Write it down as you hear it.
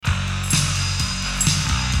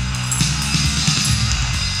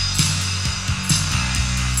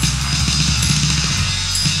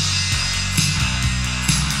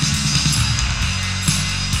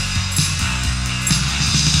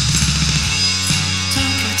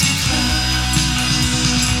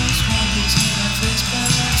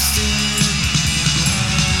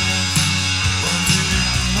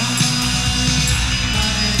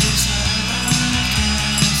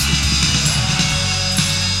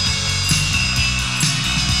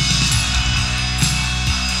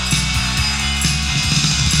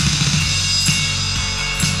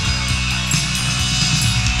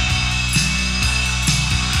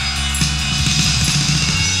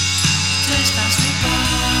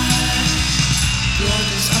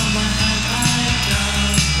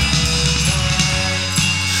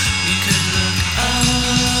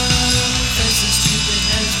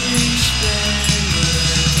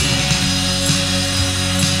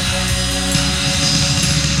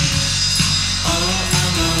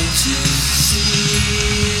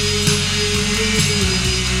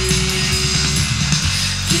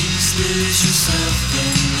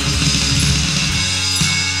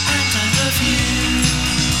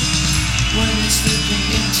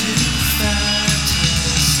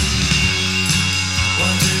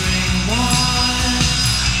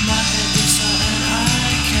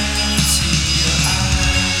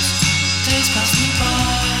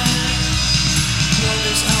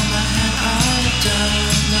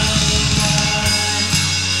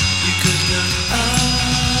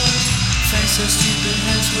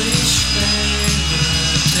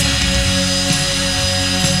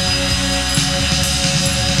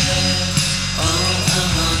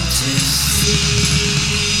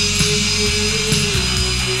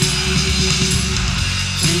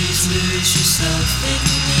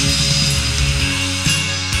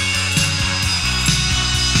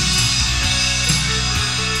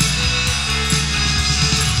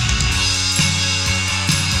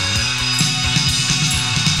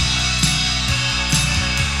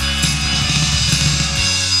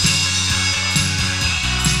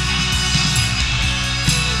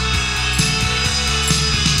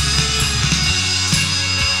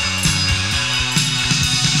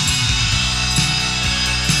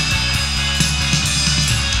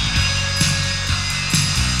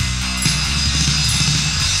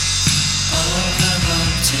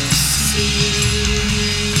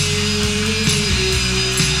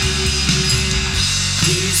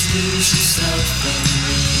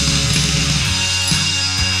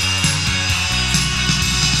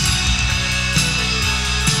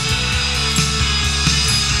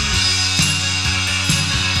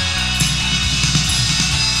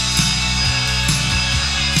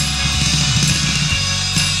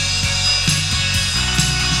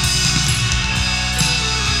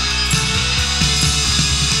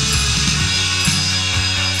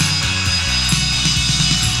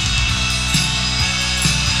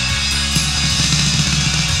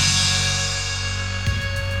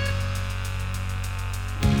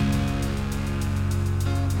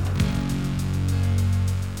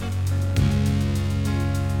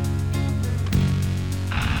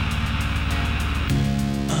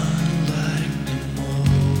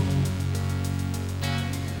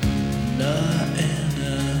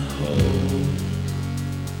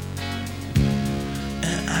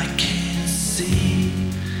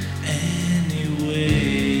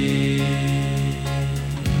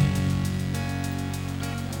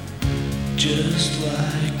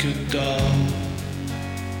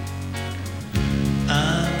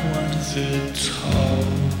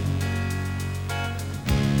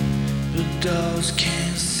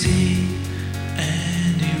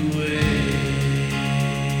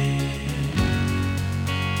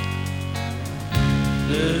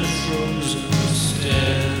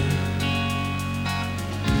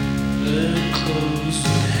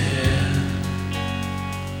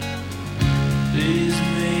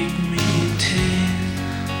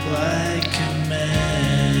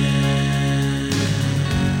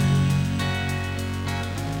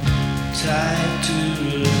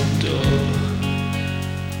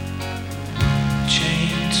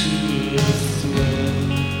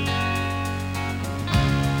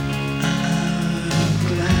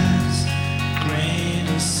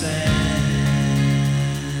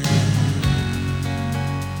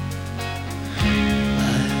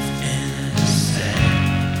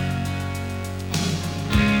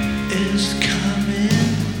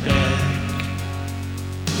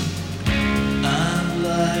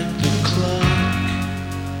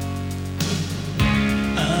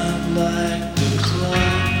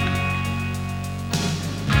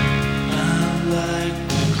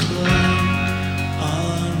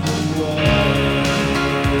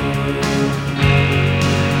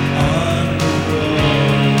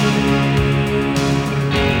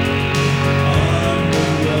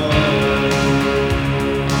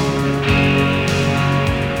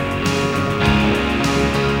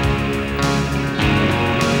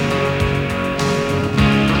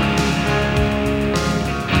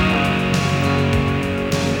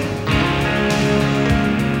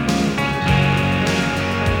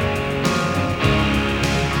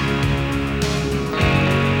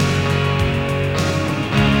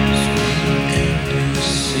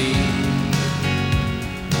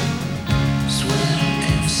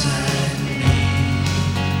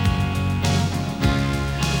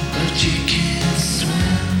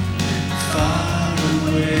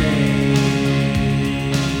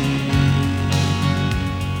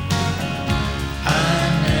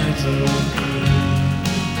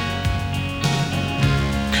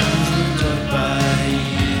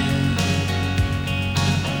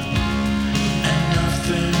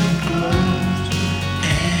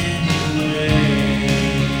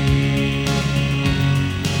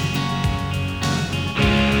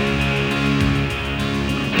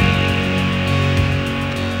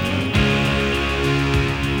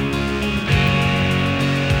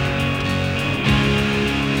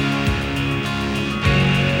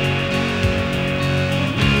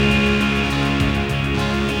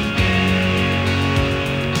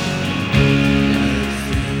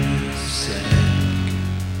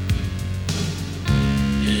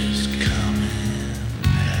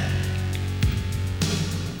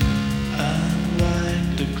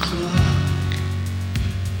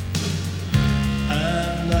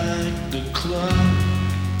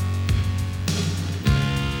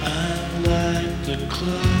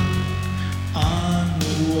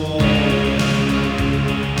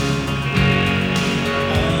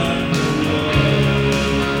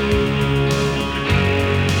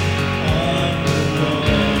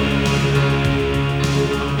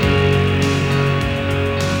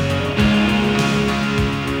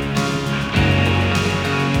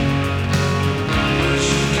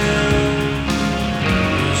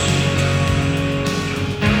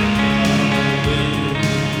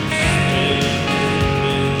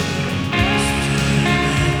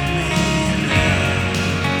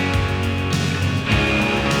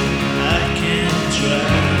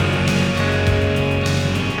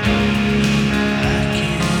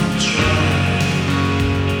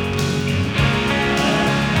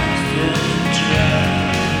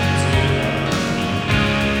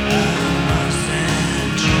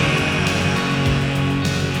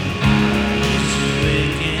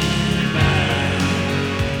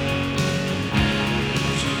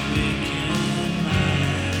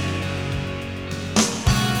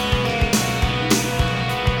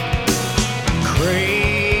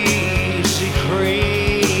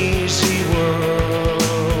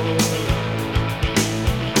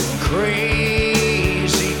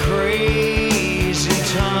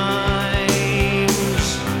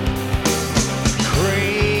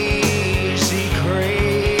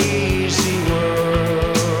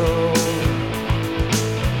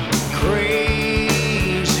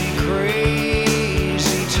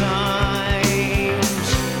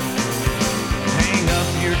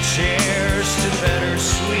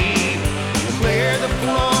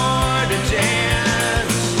floor to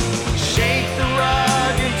dance. Shake the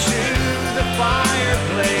rug into the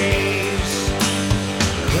fireplace.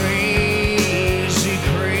 Crazy,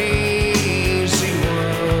 crazy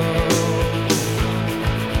world.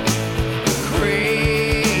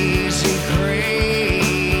 Crazy,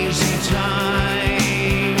 crazy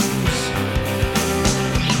times.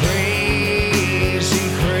 Crazy,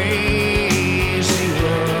 crazy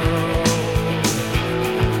world.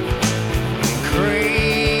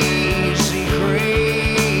 Crazy,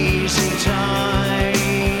 crazy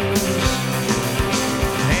times.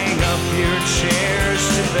 Hang up your chairs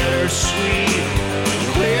to better sleep.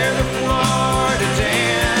 Clear the floor to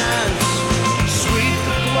dance. Sweep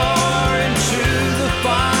the floor into the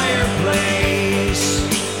fireplace.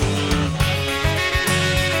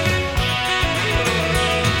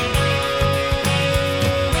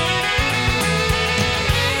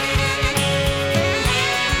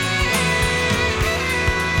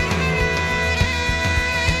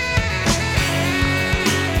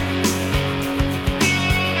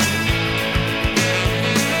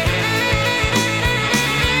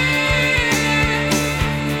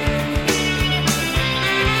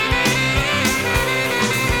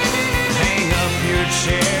 Hang up your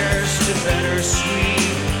chairs to better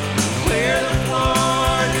sleep. Clear the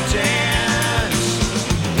floor to dance.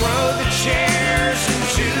 Throw the chairs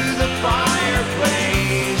into the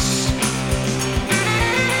fireplace.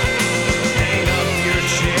 Hang up your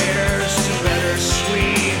chairs to better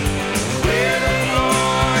sleep. Clear the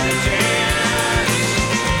floor to dance.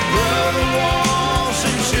 Throw the walls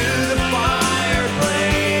into the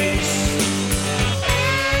fireplace.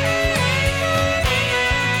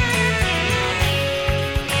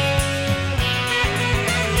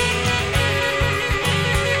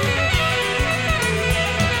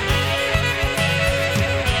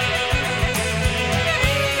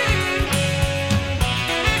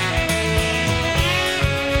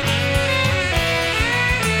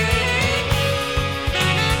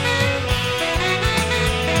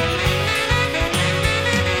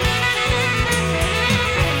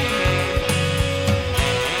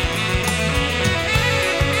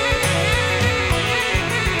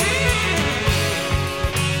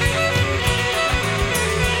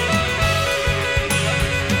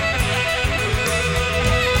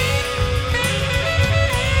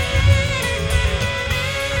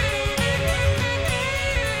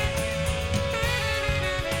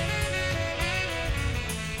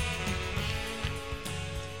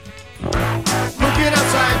 Looking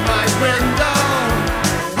outside my window,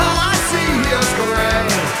 all I see is gray.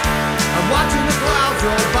 I'm watching the clouds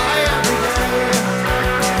roll by every day.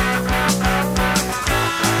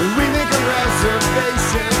 When we make a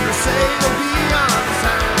reservation, you say you'll be on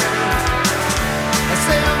time. I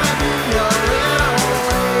say I might be a little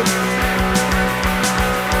late.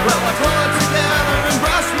 Well, I pull it together and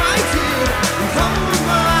brush my teeth and comb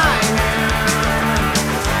my hair.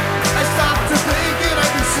 I stop to think and I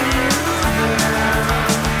can see you there.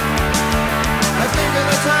 I think of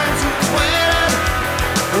the times you waited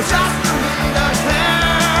just for me to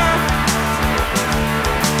care.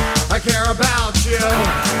 I care about you.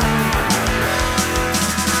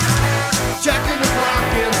 Checking the clock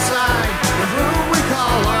inside the room we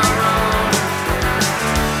call our own.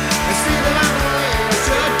 I see that I'm late, I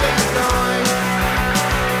should get going.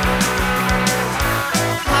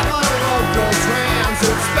 Hop on a local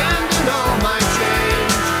transit, spending all my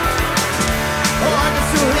change. Oh, I can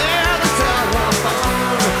still hear the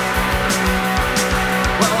telephone.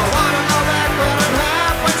 Well, I wanna go back, but I'm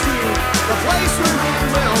halfway to the place where we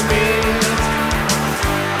will meet.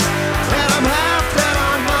 And I'm half dead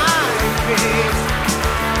on my feet.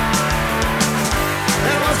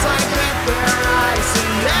 And once I get there, I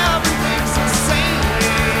see everything's the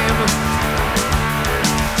same.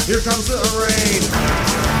 Here comes the rain.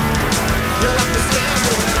 You'll have to stand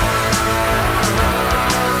away.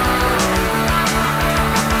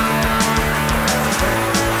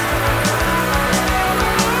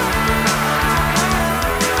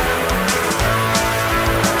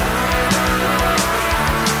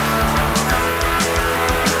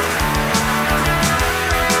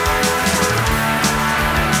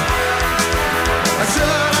 I should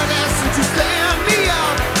have asked you to stand me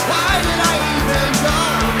up. Why did I even go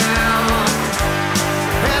now?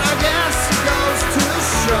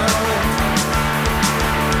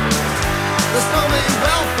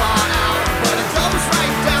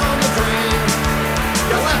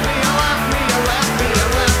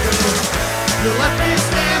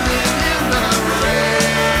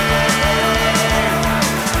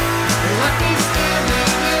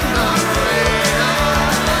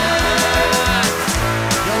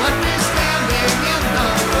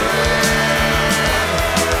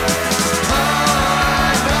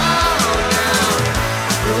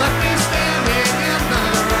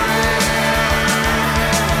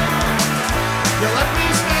 You left me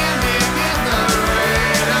standing in the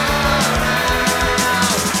rain. Oh, now.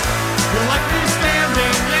 You left me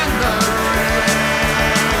standing in the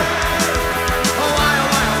rain. Oh,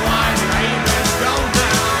 why did I even go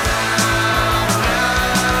down?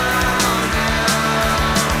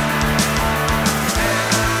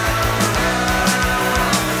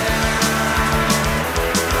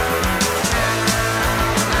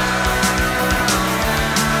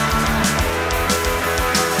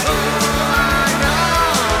 Oh, I know.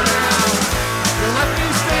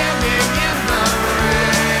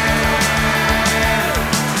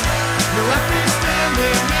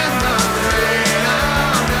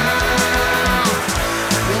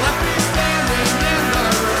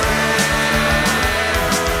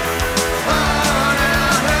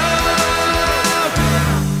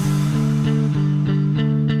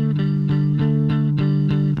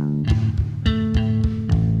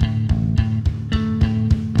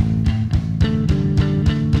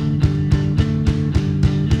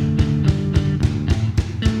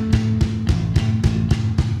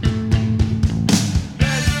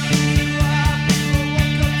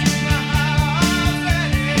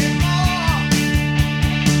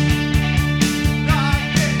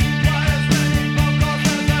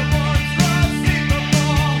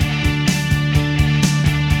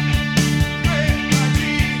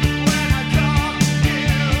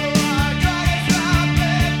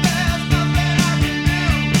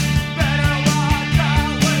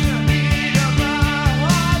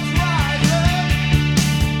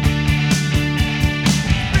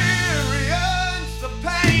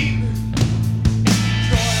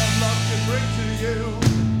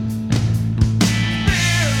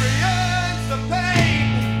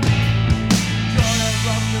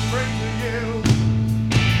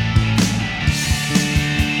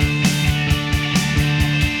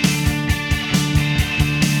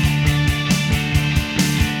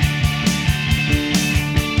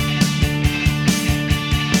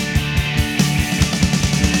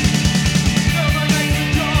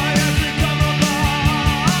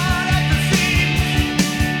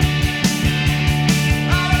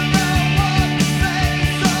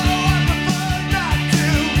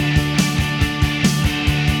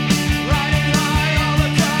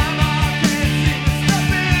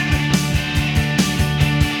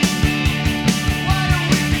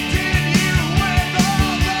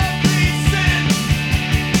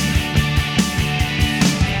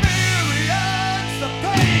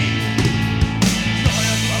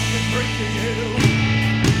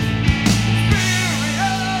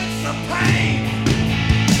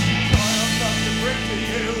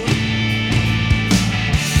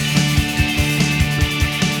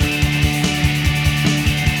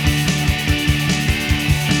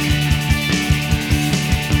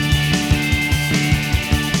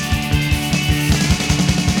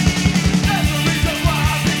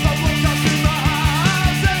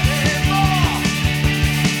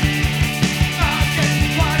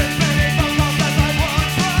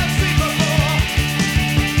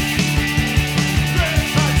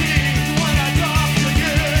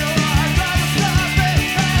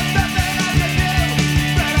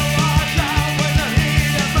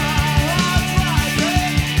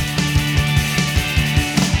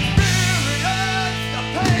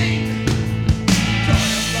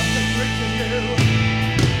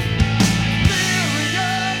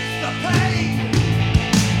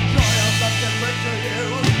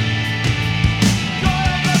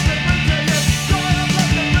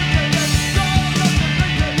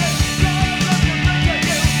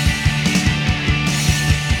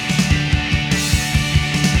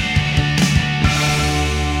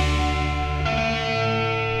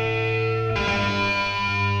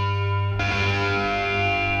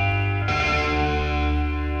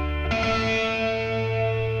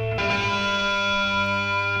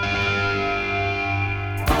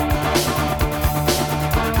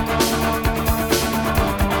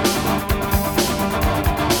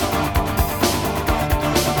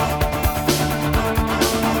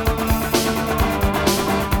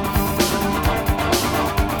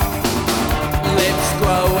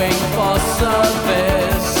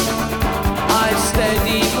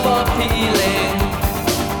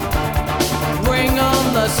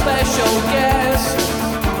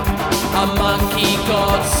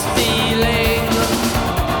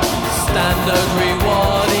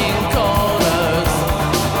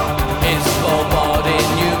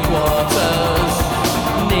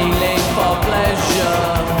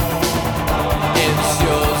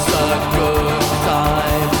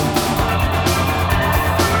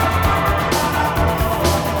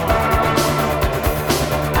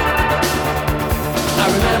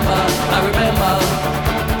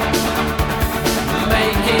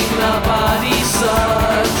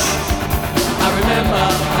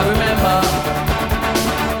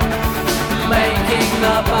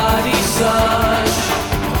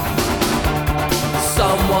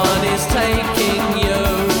 is taking you.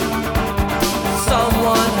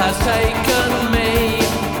 Someone has taken me.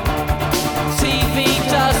 TV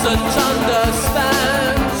doesn't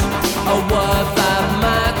understand a word that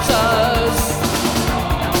matters.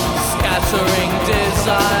 Scattering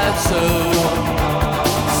desire to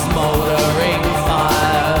smoldering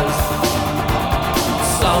fires.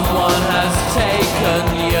 Someone has taken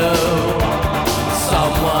you.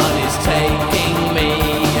 Someone is taking me.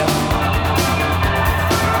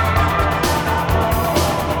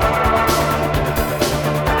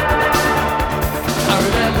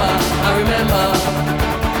 I remember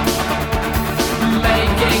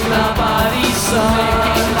making the body search.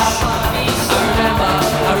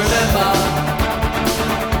 I remember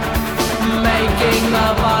making the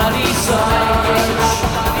body search.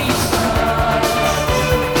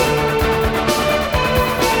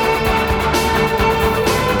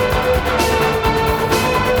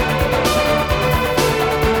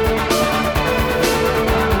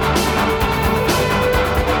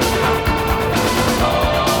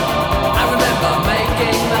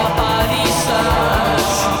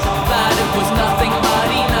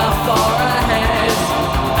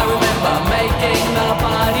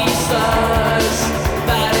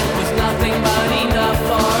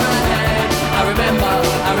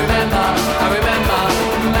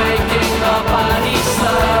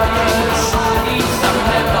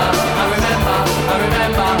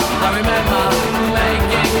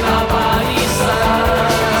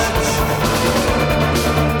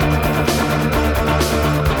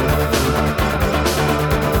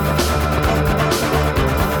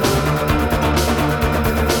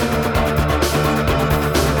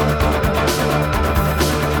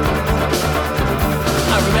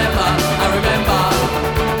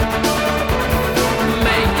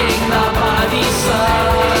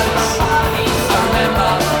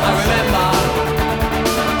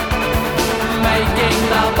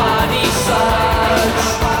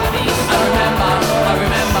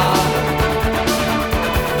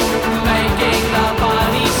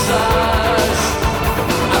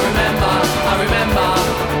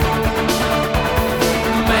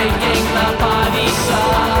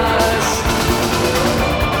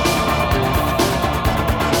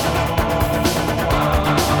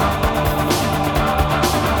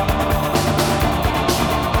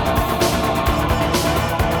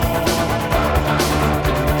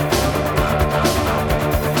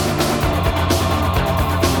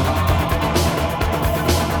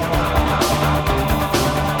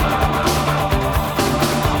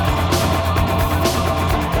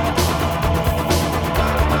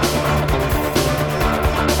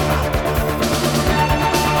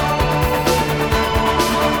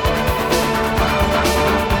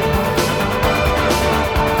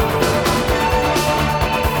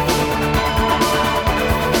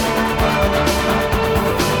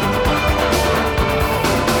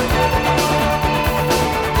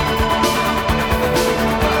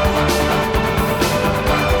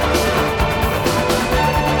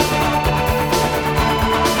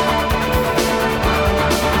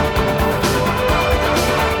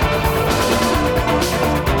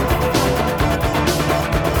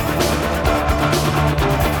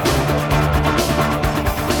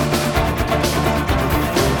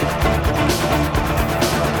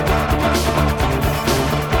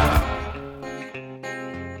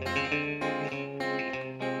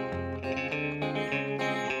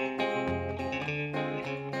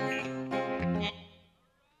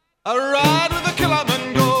 I ride with the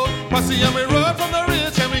Killerman go, Posse, and we run from the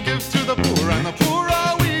rich and we give to the poor, and the poor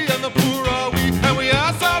are we, and the poor are we, and we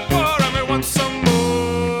are so poor and we want some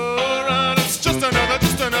more, and it's just another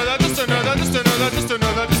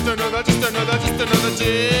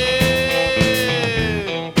day.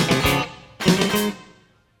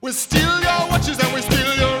 We steal your watches and we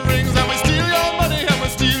steal your rings, and we steal your money and we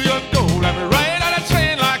steal your gold, and we ride on a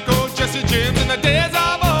train like old Jesse James in the days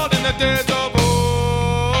of old, in the days of old.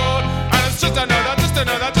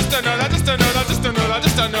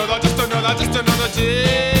 Just another day.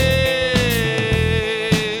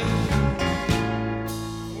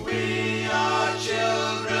 We are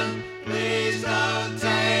children, please don't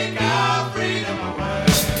take our freedom away.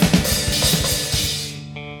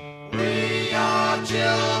 We are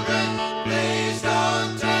children, please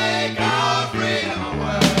don't take our freedom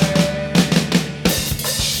away.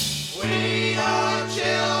 We are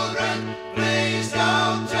children, please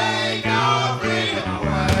don't take our freedom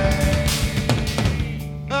away.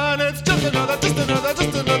 And it's just another.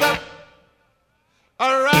 I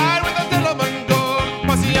ride with a Killerman go,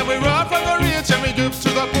 Posse, and we run from the rich and we give to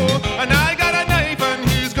the poor. And I got a knife and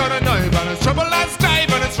he's got a knife, and it's trouble and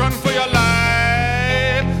strife and it's run for your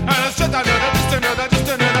life. And it's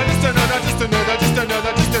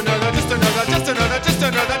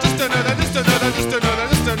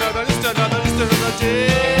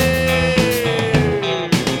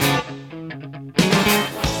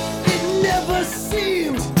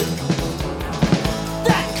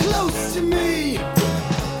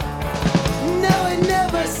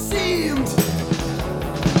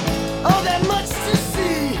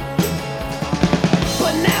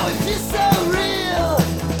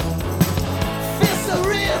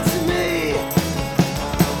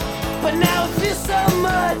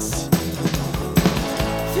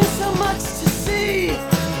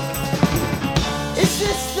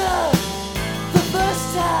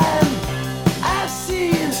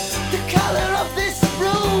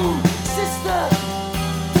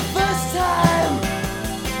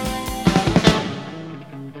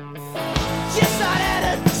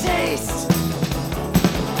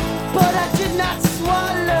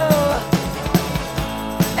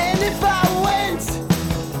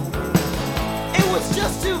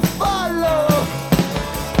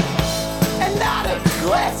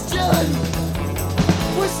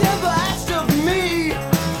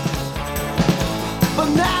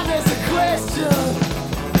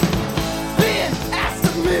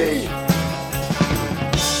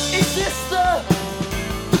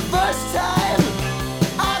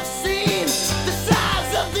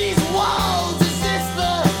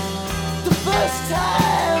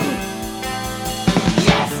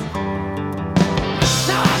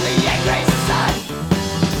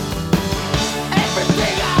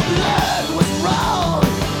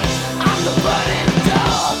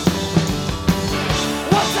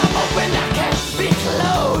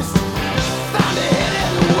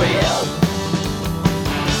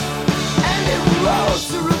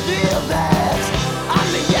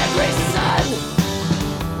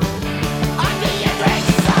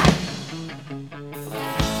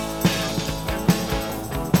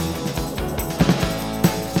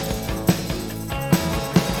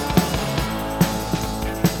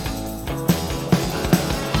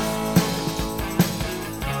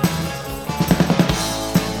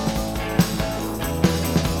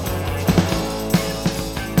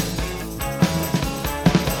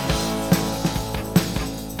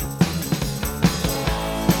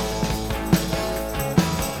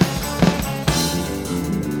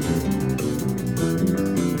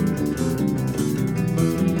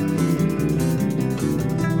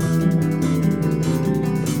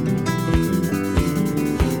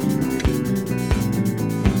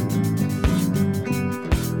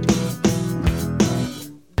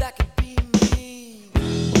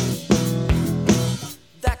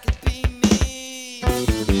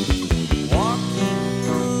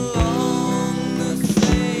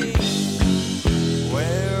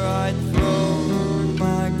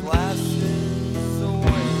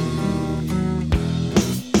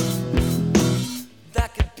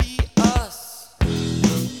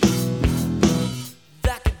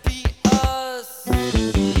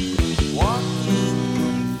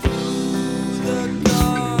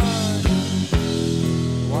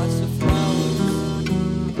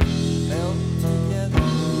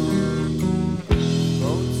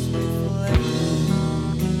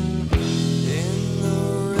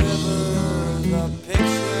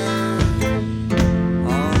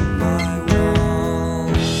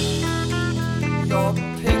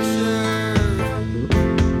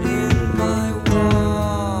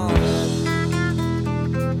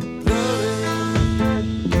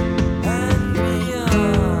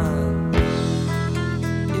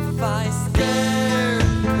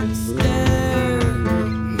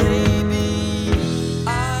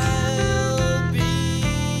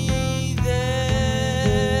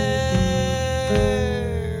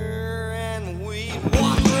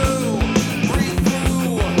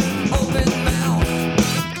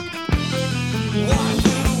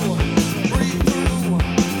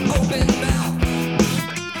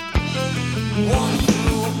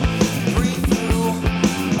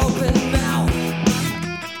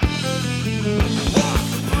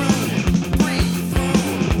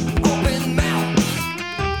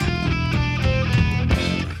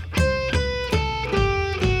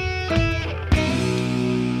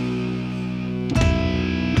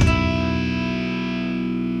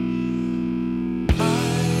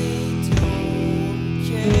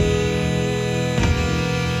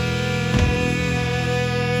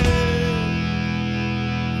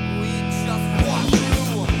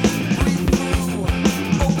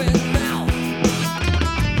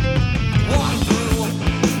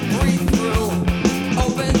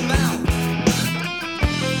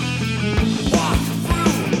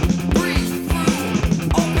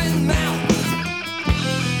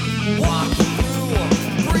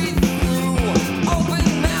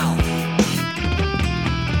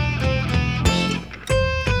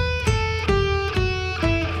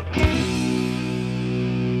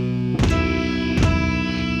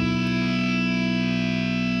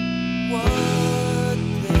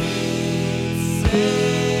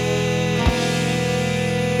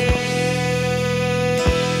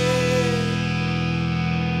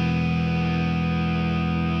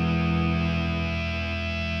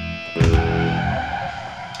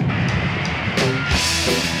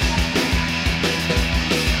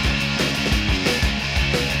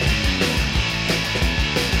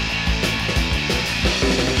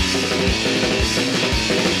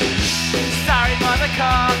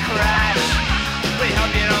car crash. We hope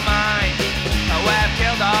you don't mind. We've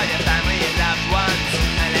killed all your family and loved ones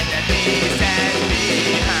and let the pieces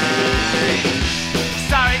behind.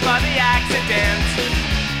 Sorry for the accident.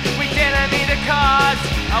 We didn't mean to cause.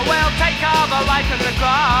 We'll take all the life and the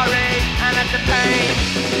glory and let the pain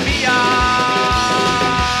be ours.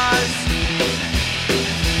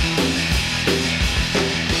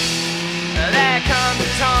 There comes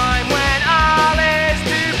a time when all is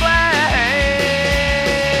to blame.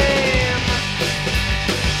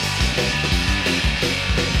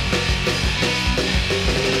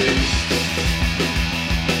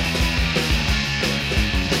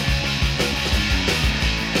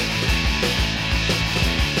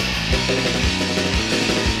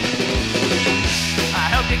 I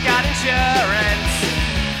hope you got insurance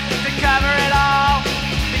to cover it all,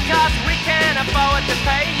 because we can't afford to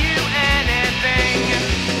pay you anything.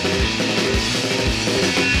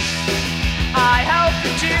 I hope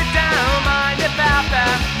that you don't mind about the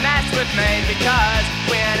mess we've made, because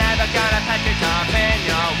we're never gonna patch it up in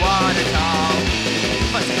your one at all.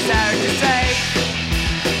 But it's hard to say.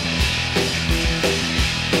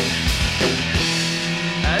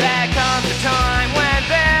 There comes a time when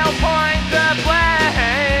they'll point the blame.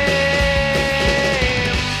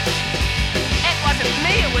 It wasn't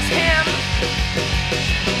me, it was him.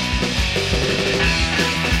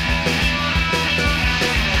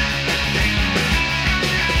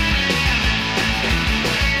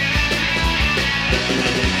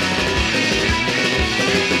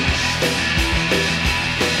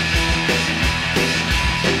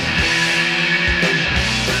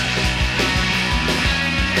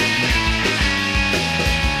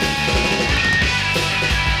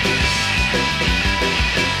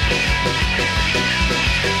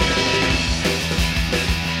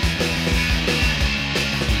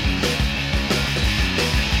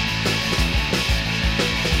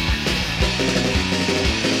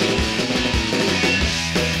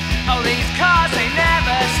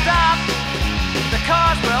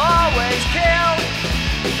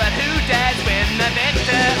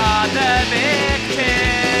 The victim.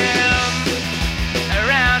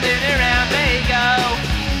 Around and around they go.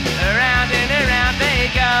 Around and around they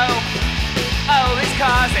go. Oh, these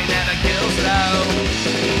cars, they never kill slow.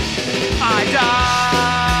 I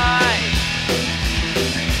die.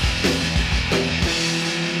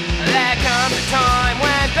 There comes a time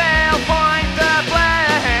when they'll point the blame.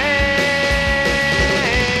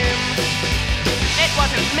 It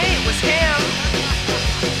wasn't me, it was him.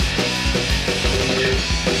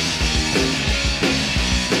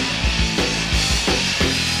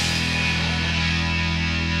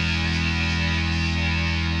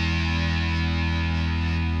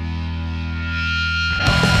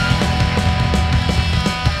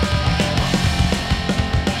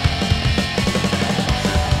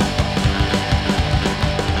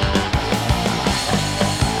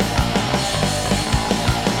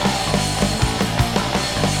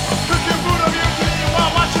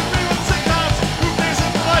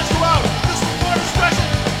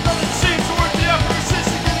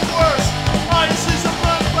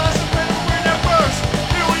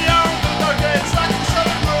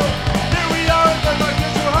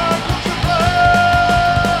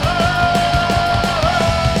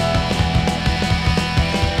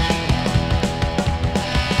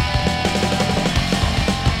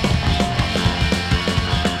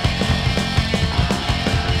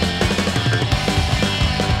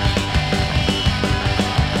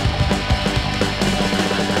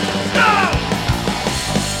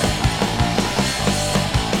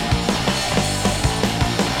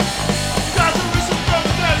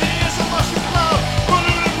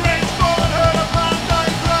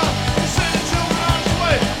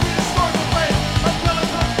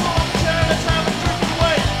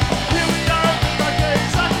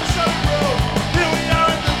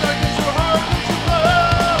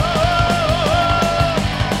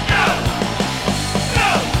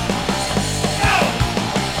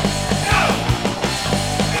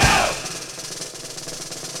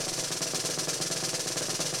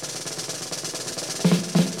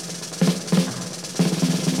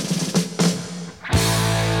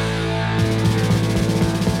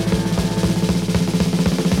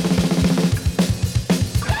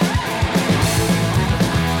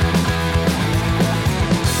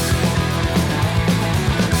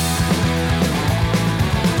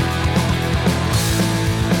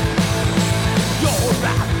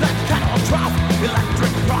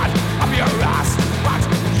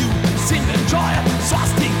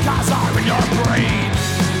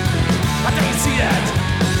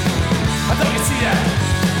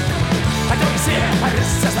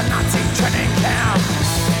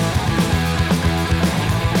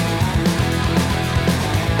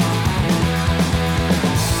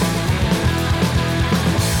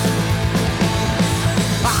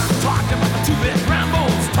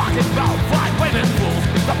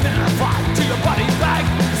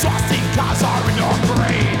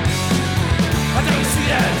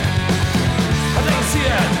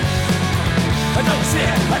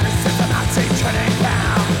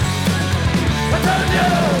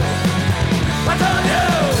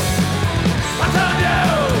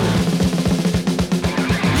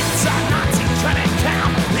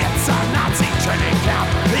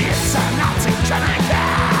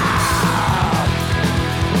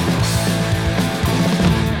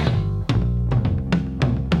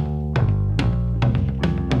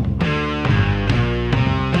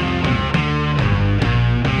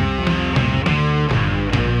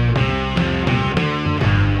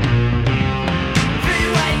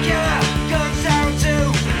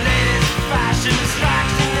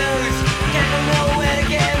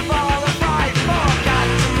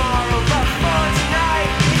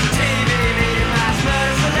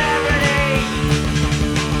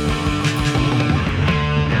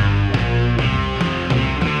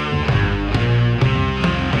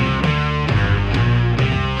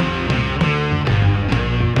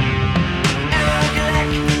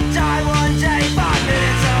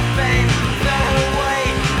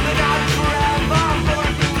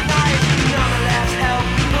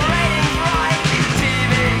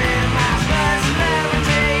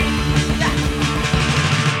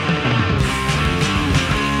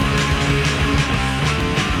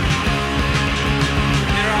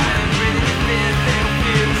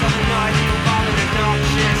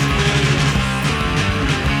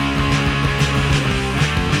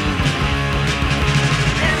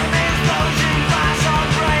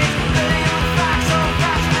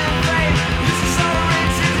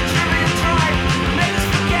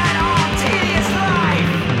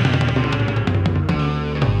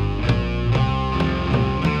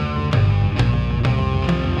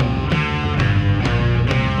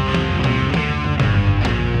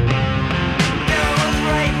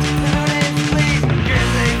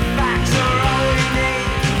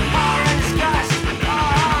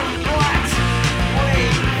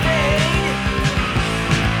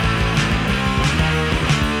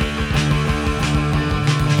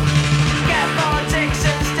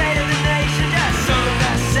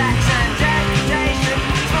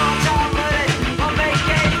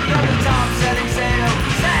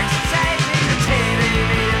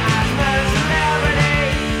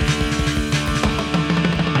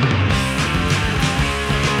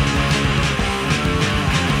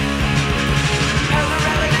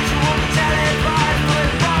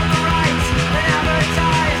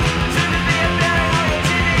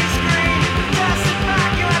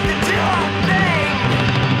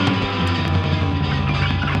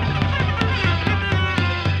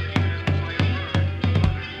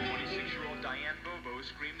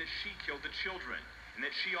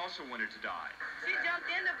 also wanted to die. She jumped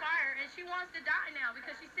in the fire and she wants to die now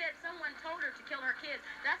because she said someone told her to kill her kids.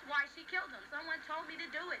 That's why she killed them. Someone told me to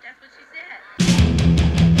do it. That's what she said.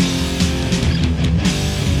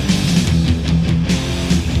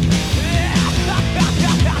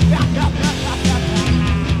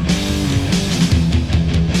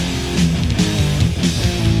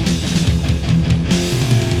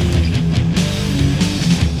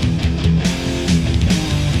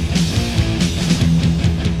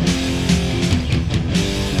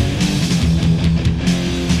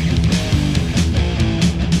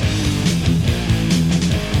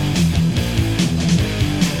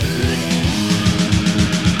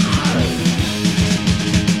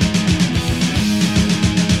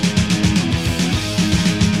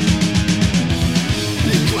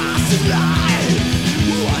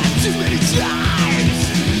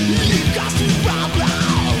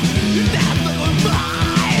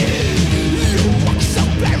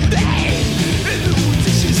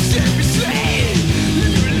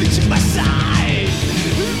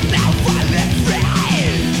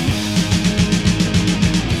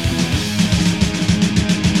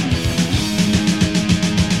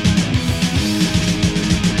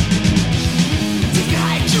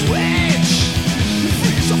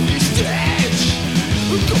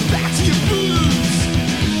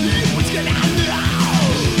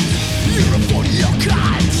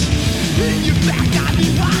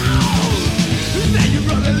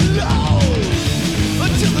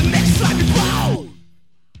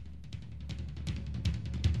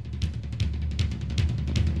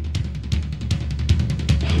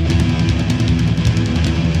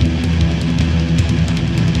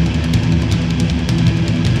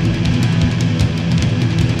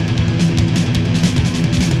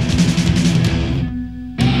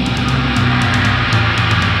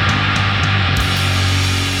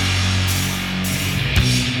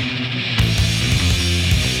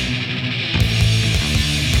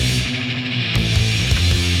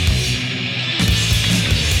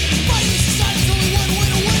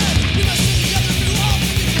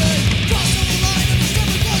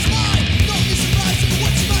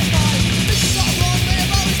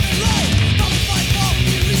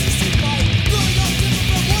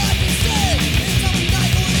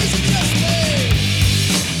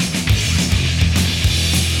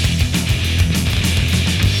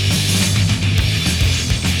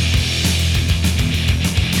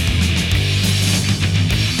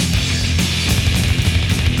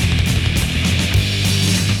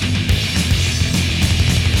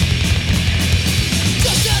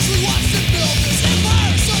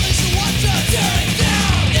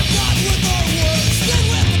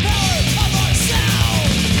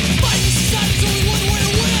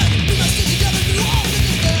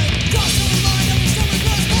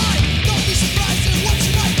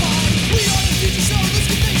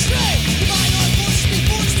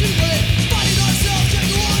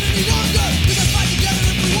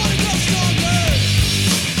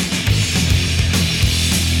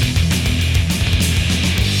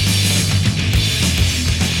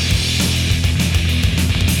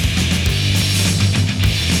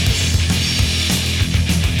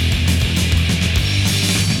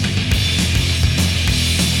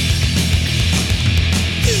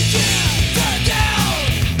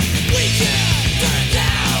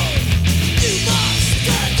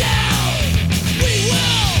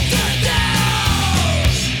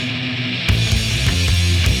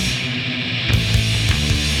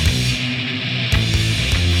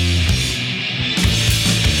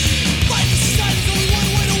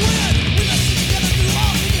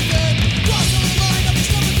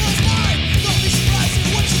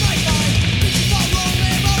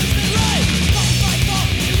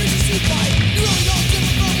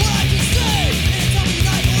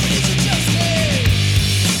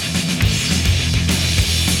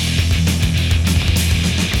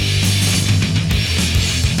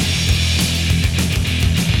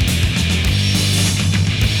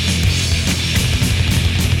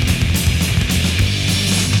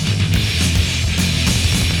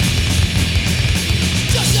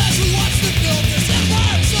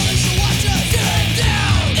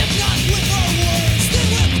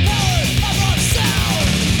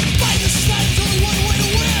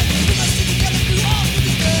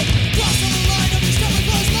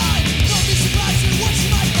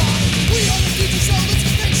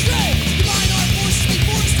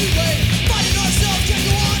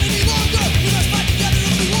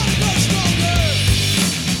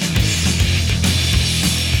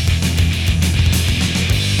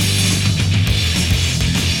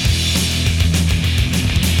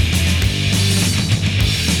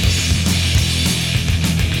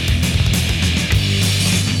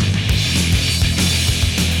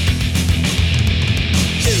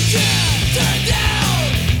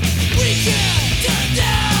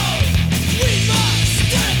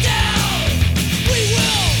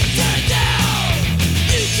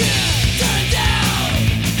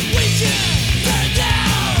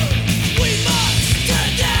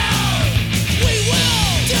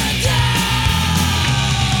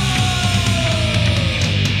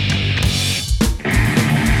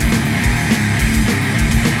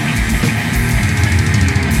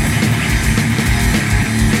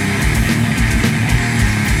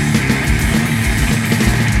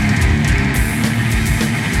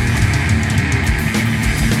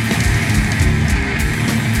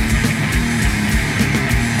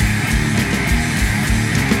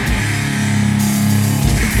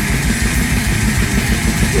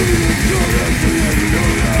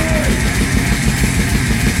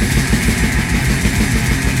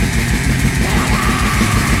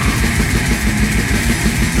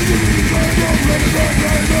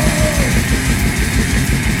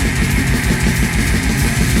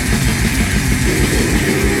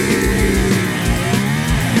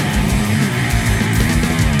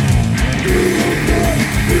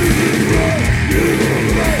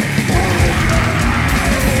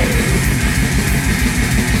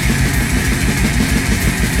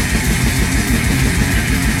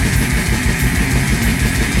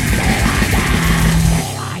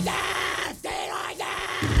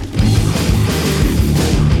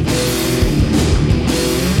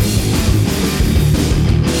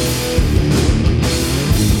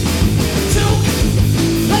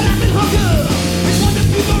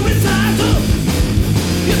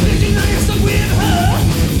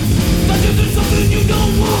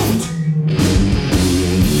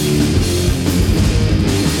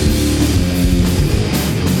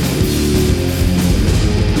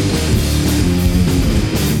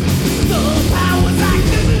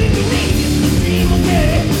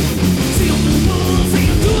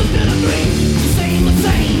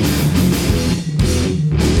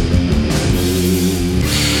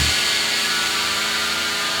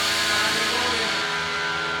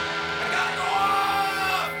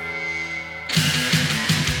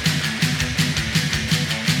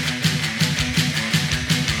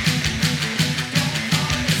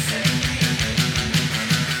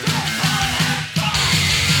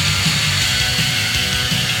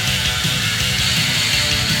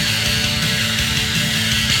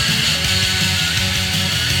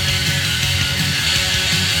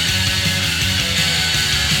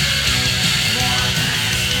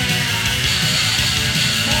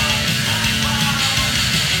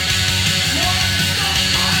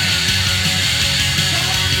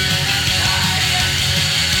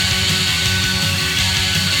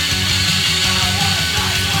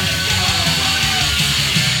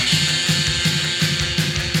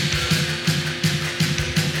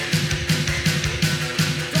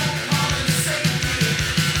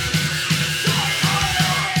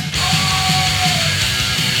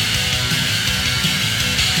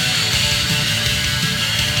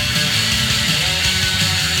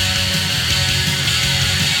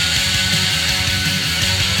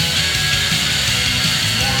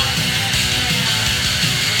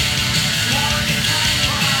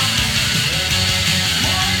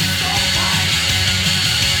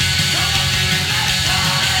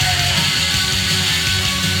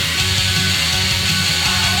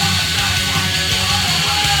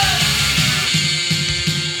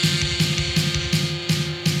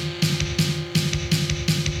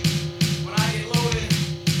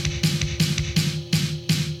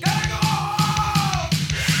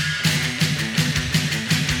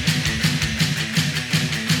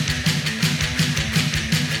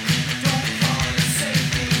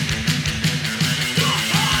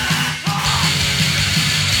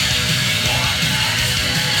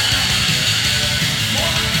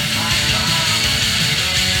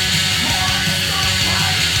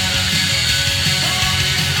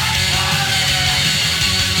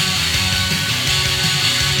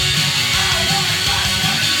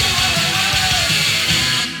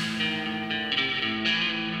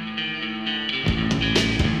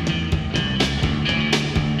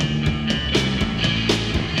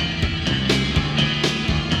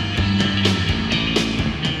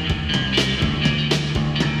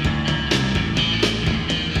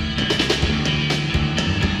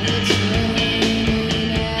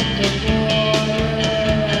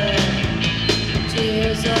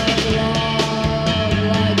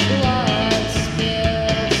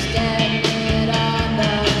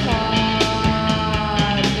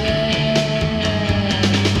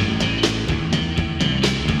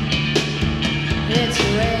 It's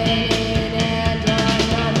raining and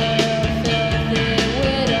another filthy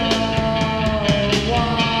widow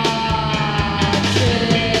watches,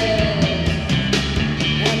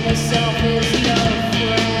 and the self is no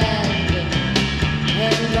friend,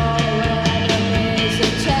 and all enemies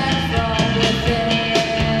attack from within.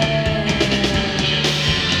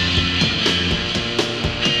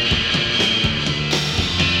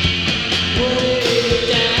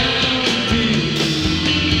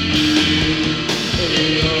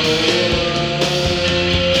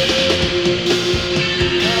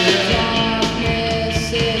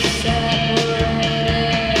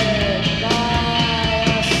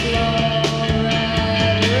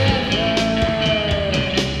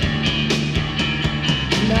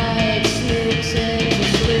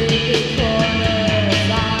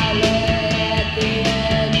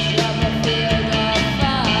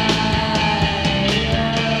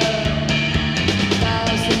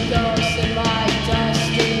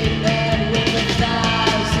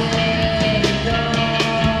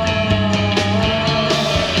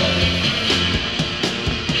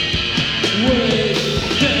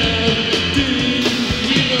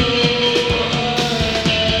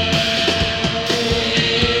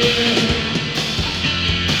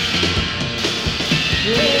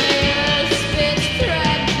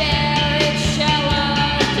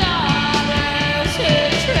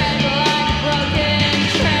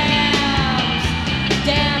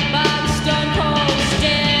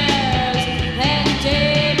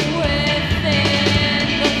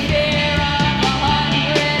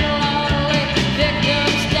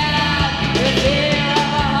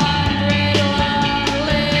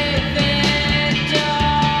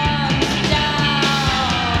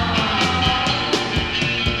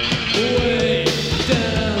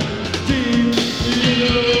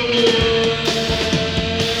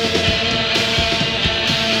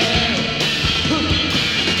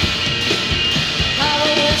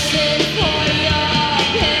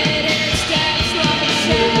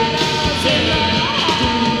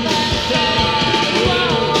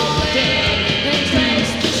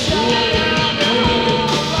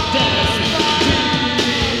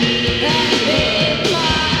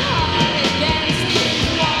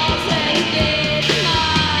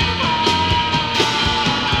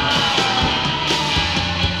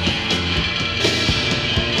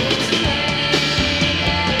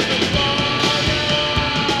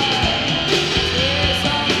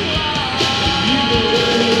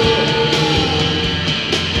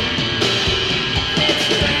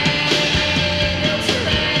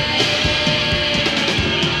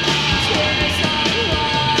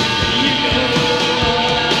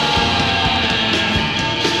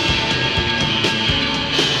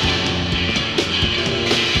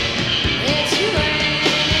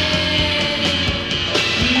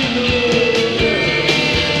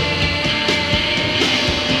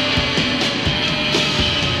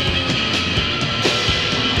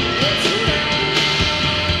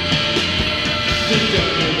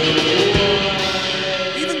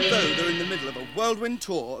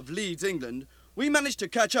 Tour of Leeds, England, we managed to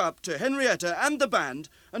catch up to Henrietta and the band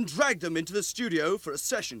and drag them into the studio for a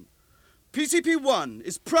session. PCP1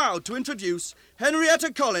 is proud to introduce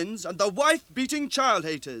Henrietta Collins and the Wife-Beating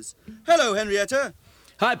Childhaters. Hello, Henrietta.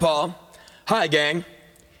 Hi, Paul. Hi, gang.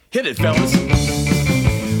 Hit it, fellas.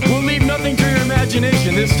 We'll leave nothing to your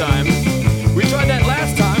imagination this time. We tried that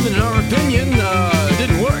last time, and in our opinion, it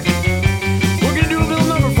didn't work. We're gonna do a little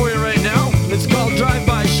number for you right now. It's called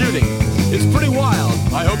Drive-By Shooting. It's pretty wild.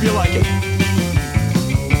 I hope you like it.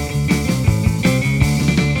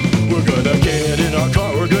 We're gonna get in our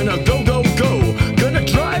car. We're gonna go, go, go. Gonna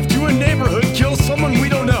drive to a neighborhood, kill someone we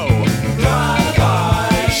don't know.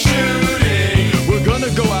 Drive-by shooting. We're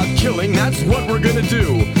gonna go out killing. That's what we're gonna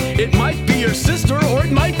do. It might be your sister or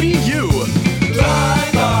it might be you.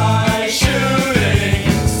 Drive-by shooting.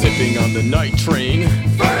 Sipping on the night train.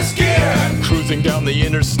 First gear. Cruising down the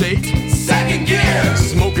interstate. Second gear.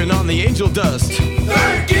 Smoking on the angel dust.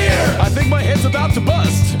 Third gear. I think my head's about to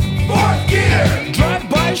bust. Fourth gear.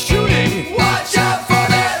 Drive-by shooting. Watch out for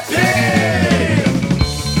that pig.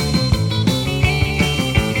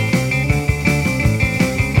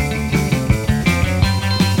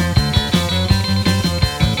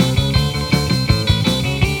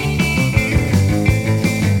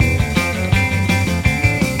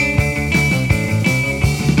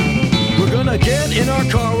 We're gonna get in our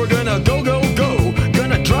car. We're gonna go, go, go.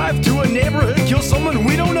 Gonna drive to a neighborhood, kill someone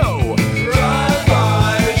we don't know.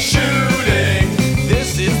 Drive-by shooting.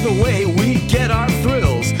 This is the way we get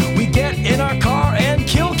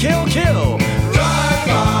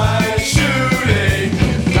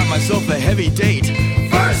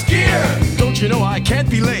can't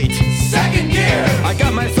be late. Second gear, I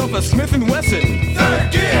got myself a Smith & Wesson.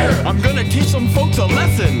 third gear, I'm gonna teach some folks a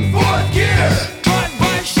lesson. fourth gear,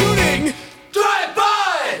 Drive-by shooting! drive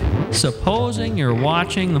by. Supposing you're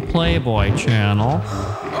watching the Playboy channel,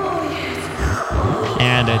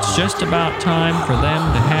 and it's just about time for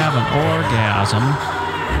them to have an orgasm,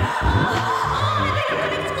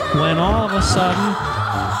 when all of a sudden,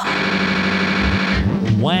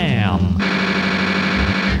 wham!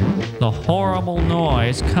 The horrible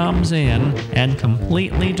noise comes in and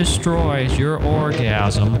completely destroys your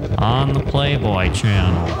orgasm on the Playboy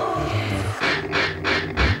channel.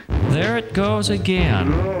 There it goes again.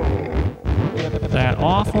 That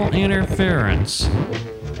awful interference,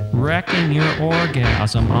 wrecking your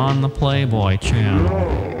orgasm on the Playboy channel.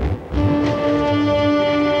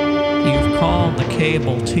 You've called the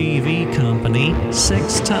cable TV company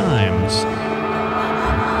 6 times.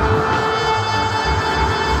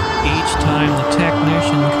 Each time the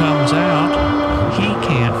technician comes out, he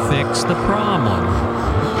can't fix the problem.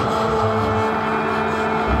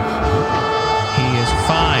 He is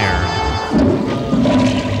fired.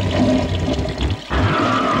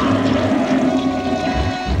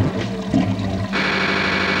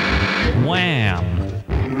 Wham!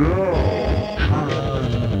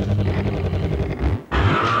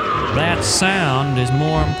 That sound is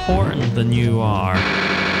more important than you are.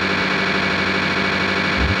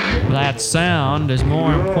 That sound is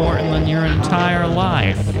more important than your entire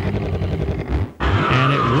life.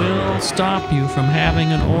 And it will stop you from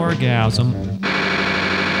having an orgasm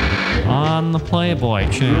on the Playboy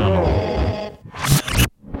channel.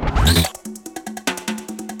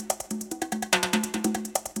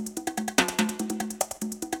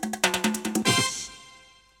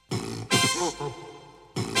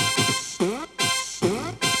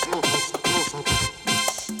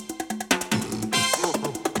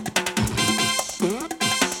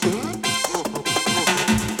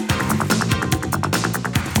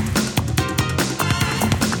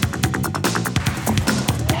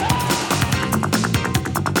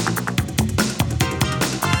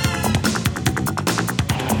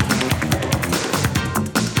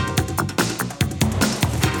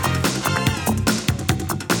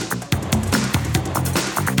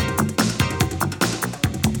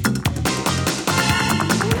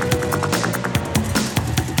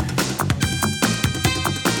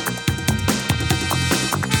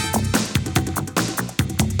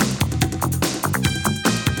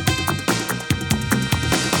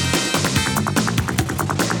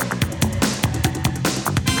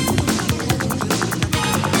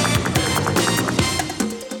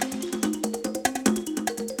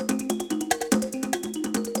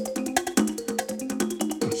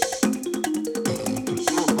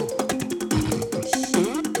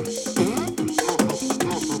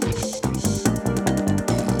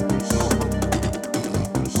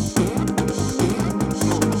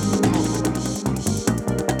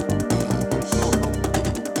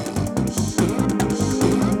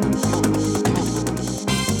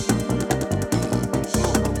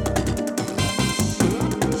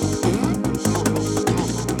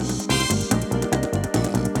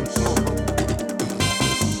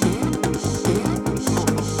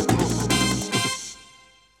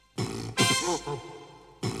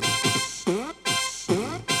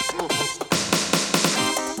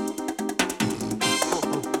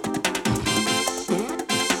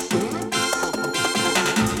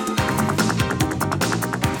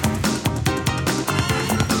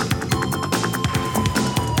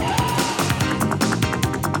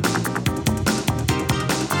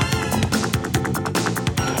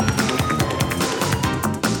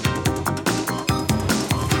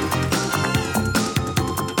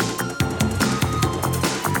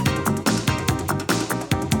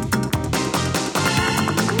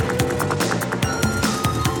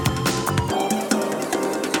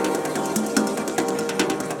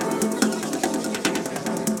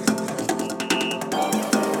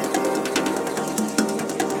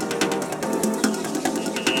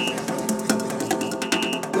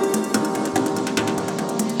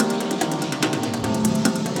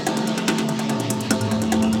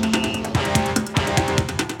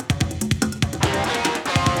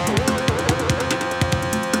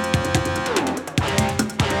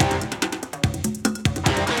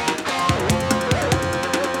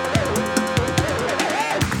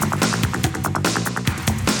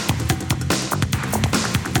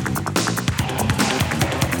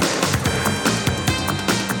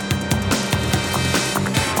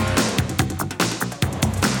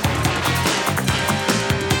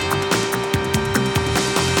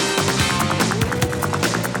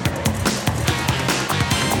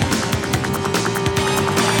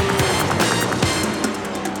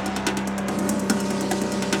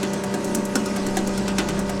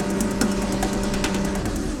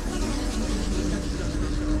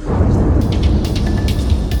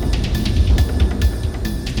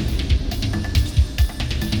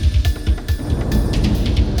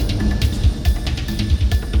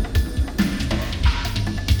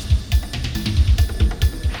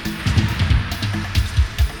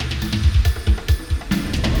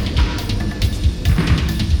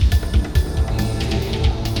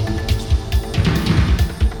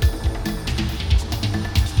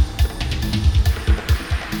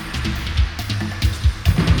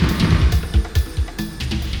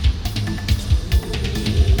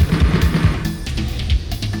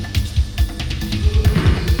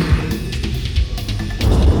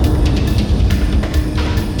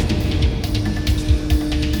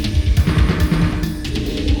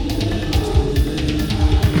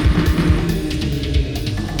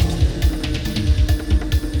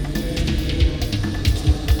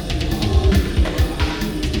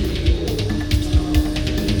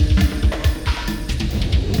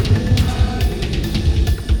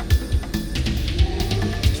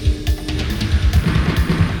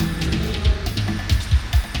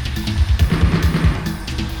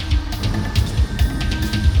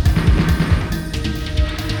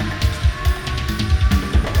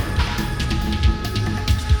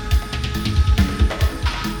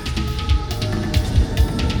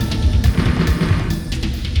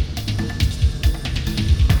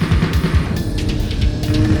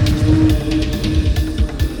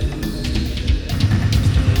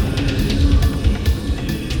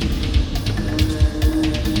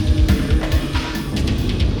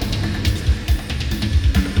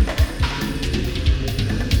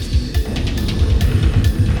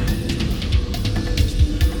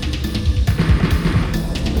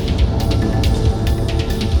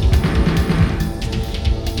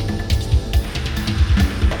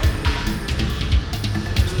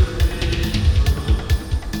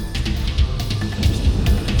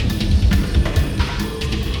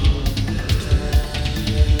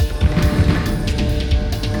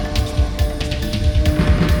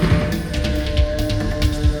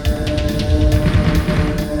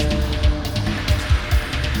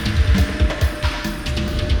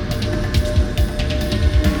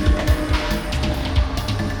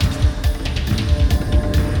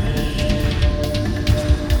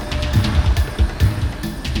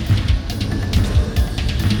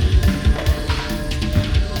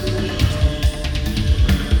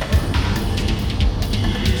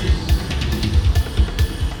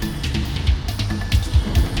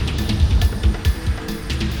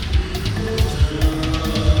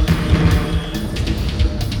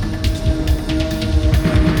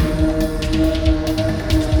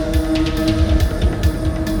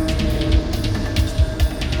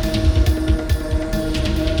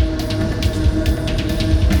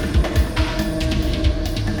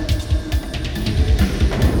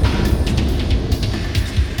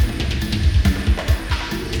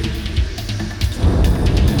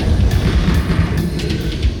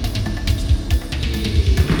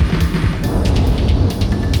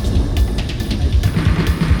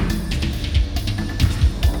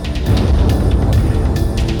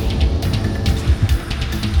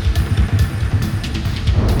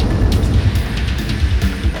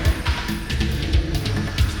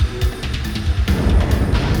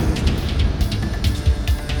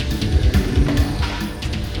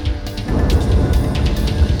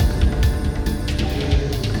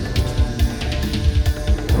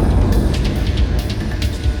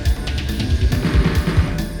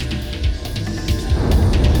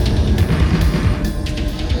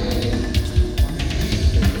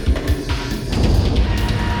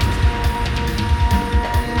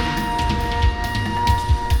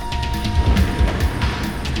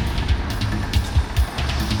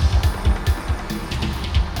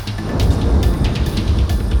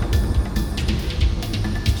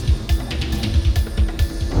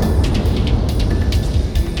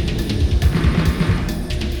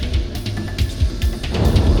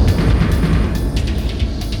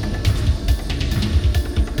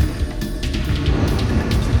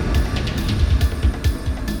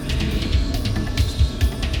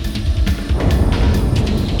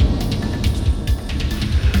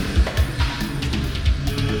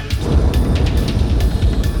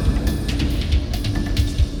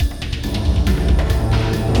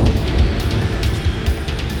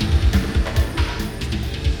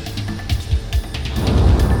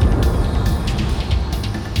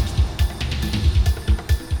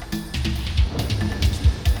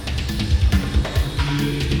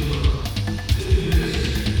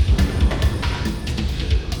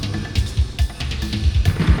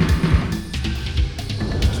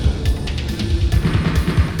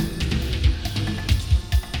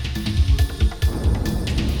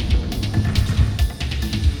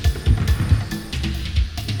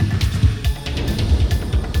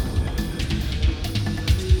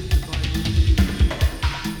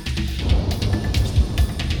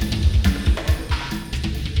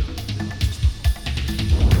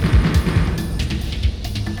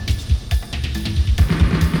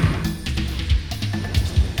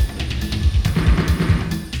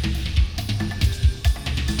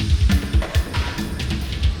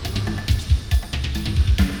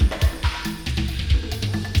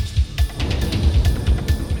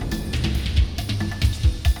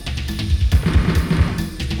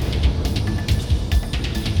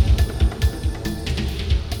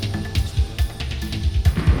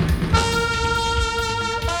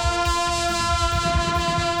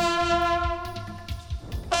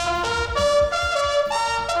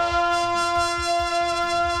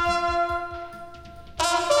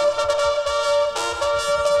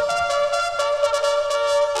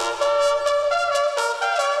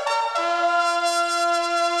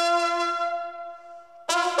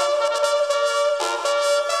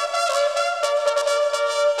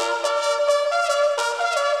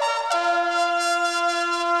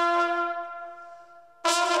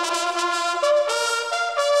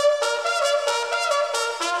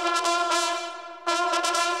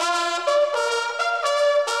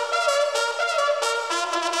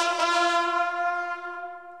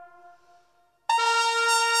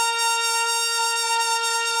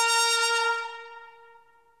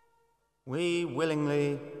 We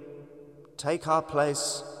willingly take our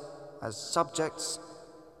place as subjects,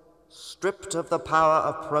 stripped of the power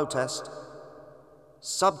of protest,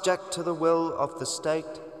 subject to the will of the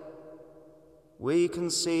state. We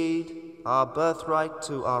concede our birthright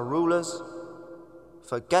to our rulers,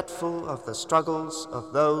 forgetful of the struggles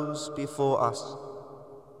of those before us.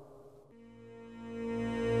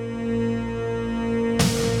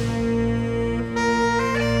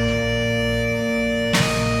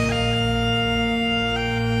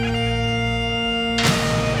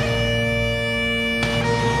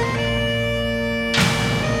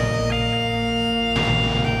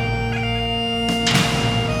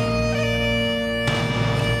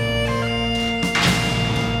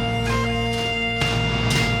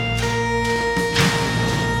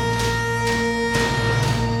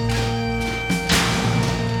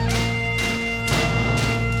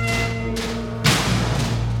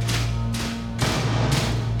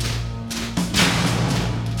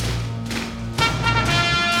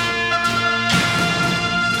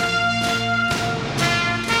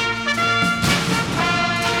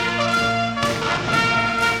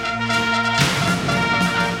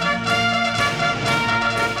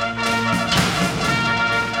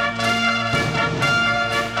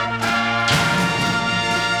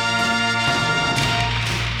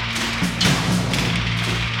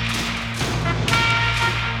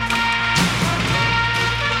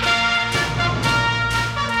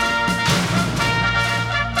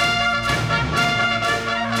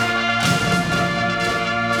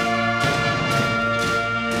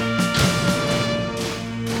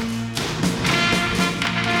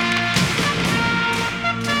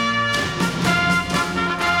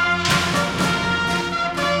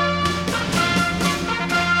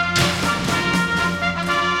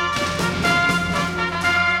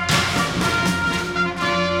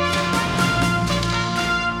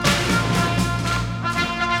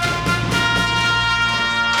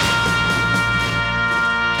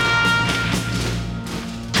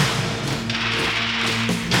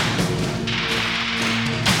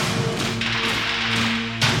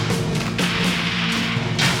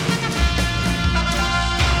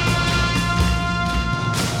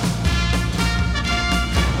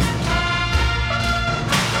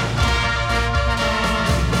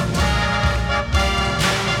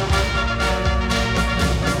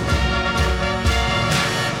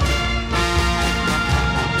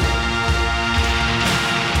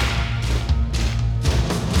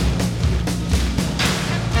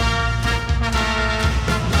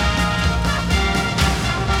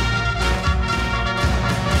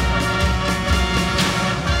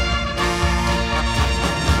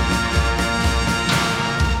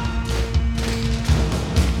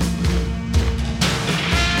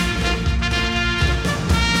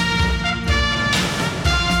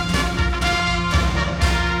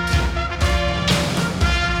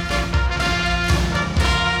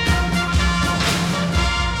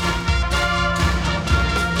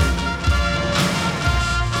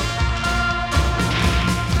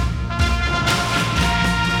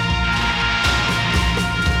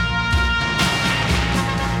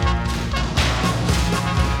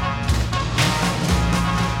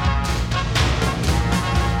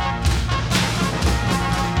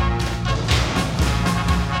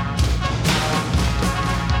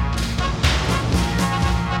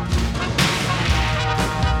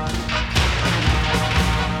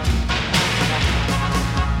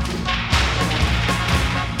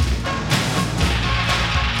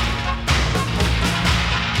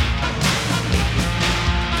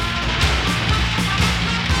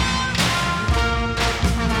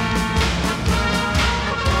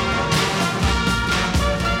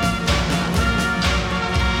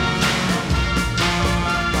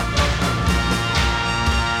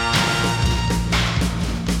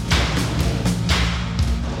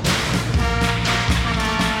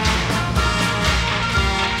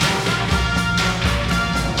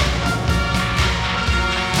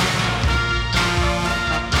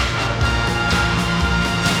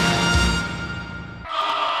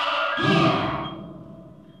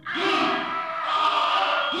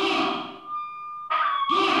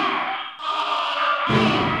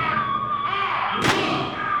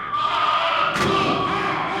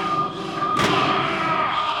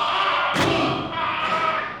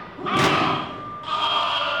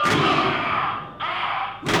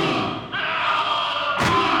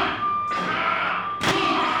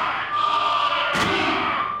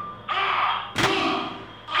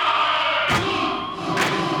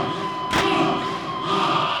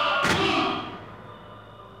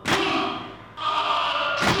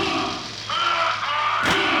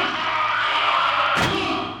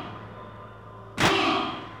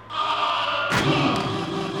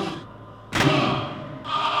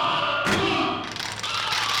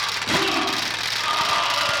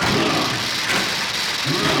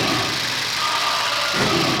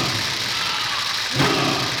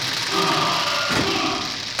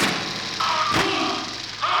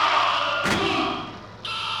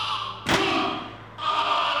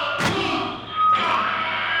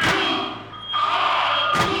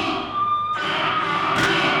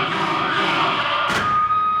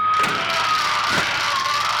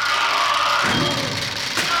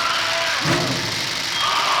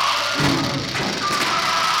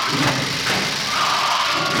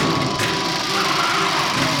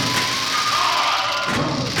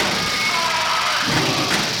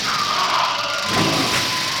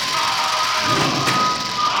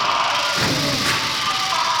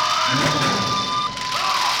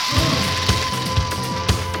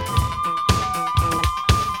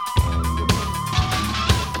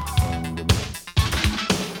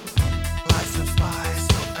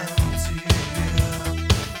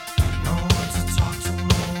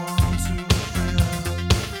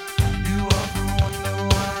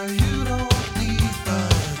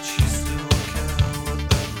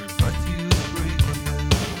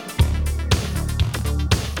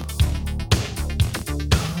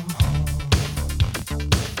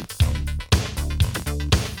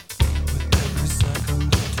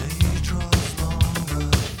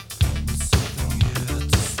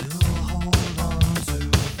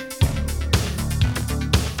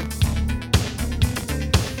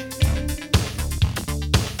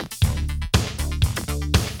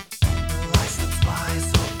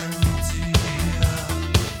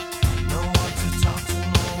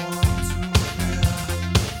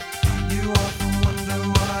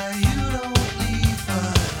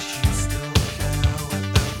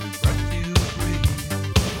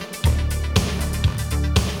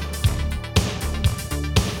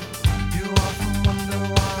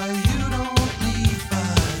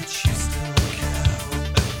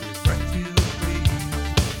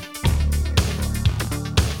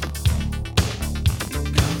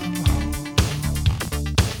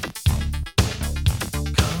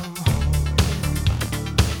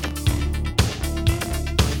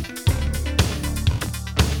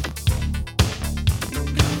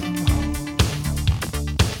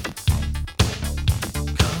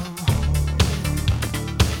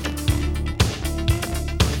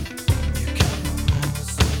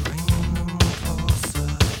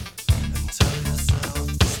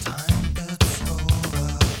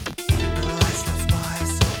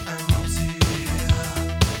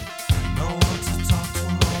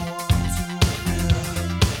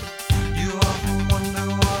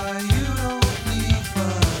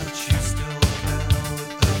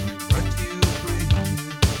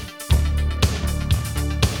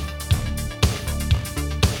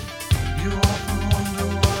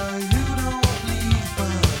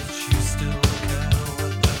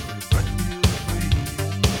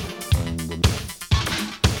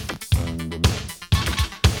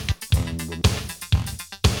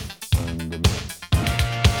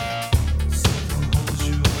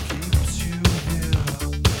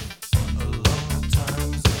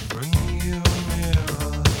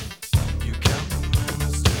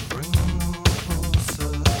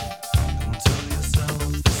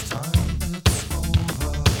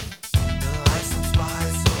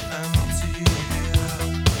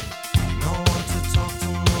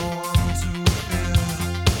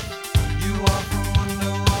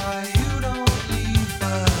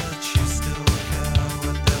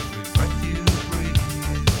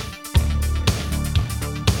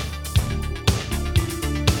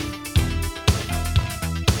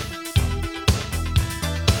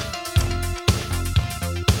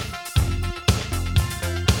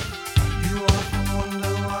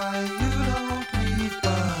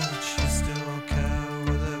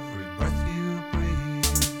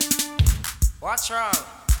 What's wrong?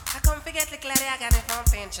 I can't forget the lady I got it from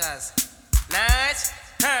Pinchers. Nice.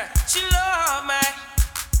 She love me.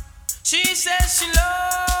 She says she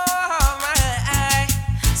love me.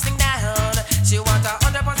 Sing down. She want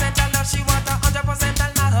 100% of love. She want 100%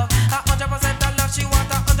 of love. 100% of love. She want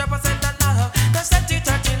 100% of love. No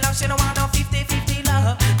 70-30 love. She don't want no 50-50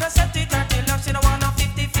 love. No 70-30 love. She don't want no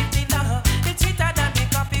 50-50 love. It's sweeter than the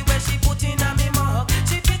coffee where she put in on me mug.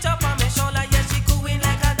 She pitch up on me shoulder. Yeah, she cooing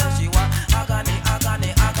like a dove. She want agony,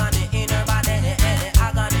 agony, agony in her body.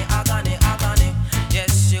 Agony, agony, agony.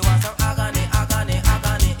 Yes, she want some agony, agony,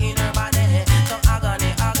 agony in her body. Some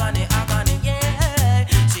agony, agony, agony. Yeah,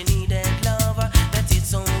 she needed love that is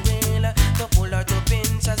so real to pull her to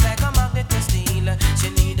pinches like a magnet to steel. She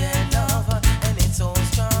needed love and it's so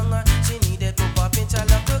strong. She needed to pop pinch her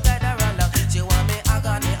love to guide her along. She want me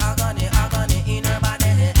agony, agony, agony in her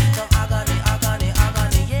body. Some agony, agony,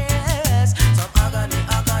 agony. Yes, some agony,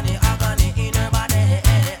 agony, agony in her body.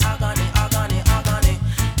 Agony, agony, agony.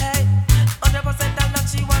 Hey, 100% of love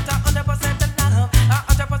she want 100% of love.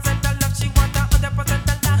 100% of love she want 100%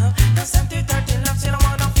 of love. No 70-30 love she don't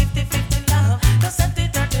want no 50-50 love. No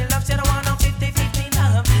 70-30 love she don't want no 50-50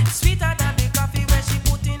 love. It's sweeter than the coffee where she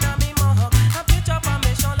put in on me mug. I pitch up on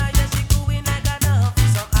me shoulder, yeah she cooing like a dove.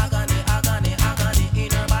 Some agony, agony, agony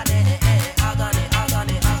in her body. Agony,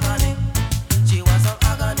 agony, agony. She wants some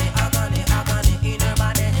agony, agony, agony in her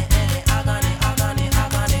body. Agony, agony,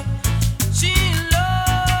 agony. She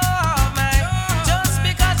love me just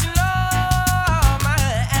because she love me.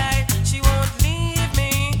 She won't leave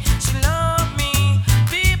me. She love me.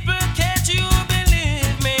 People, can't you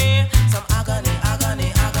believe me? Some agony,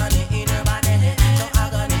 agony, agony in her body. Some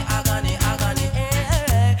agony, agony, agony.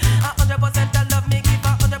 100% of love me give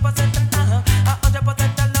her 100% of love.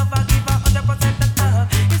 100% of love I give her 100% of love.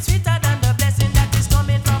 It's sweeter than the blessing that is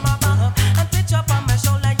coming from above. And pitch up on my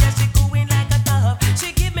shoulder, yeah she cooing like a dove.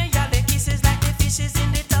 She give me all the kisses like the fishes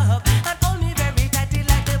in the tub. And hold me very tightly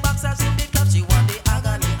like the boxers in the club. She want the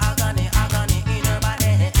agony, agony, agony in her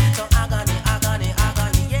body. Some agony, agony,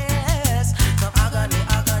 agony, yes. Some agony,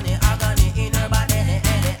 agony, agony in her body.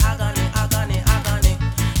 Agony, agony, agony.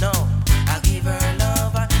 No, I give her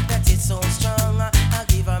love that is so strong. I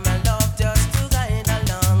give her my love just to guide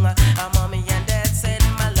along. Mommy and dad said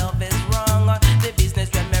my love is wrong. The business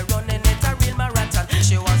when me running it a real marathon.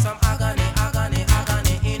 She wants some agony, agony,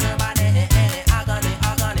 agony in her body. Agony,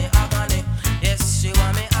 agony, agony. Yes, she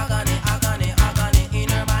want me agony, agony, agony in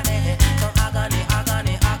her body. Some agony,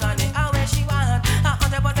 agony, agony. Where she want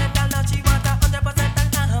 100% of love. She want 100% of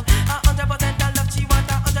love. 100% of love. She want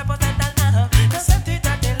 100% of love. No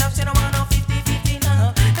 70-30 love. She don't want no 50-50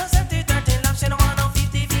 love. No 70-30 love. She don't want no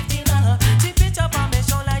 50-50 love. She pitch up on me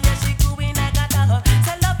shoulder. Yeah, she cooing like a dove.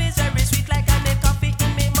 Say love is very sweet like I make coffee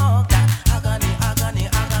in me mug. Agony, agony,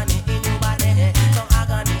 agony in your body. Some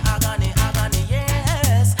agony, agony, agony.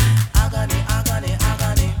 Yes, agony, agony,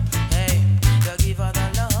 agony. Hey, you give her the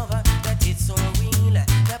love that it's so real.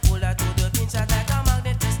 You pull her to the pinch like a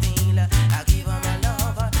magnet to steel. I give her my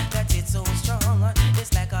love that it's so strong.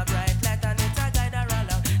 It's like a bright light and it's a guide her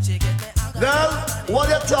along. She get me agony. Girl, hold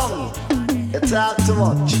your tongue. You talk too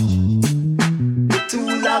much. You too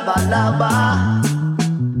laba laba.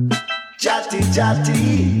 Chatty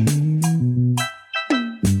chatty.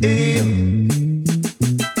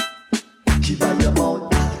 Keep by your mouth.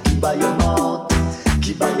 Keep by your mouth.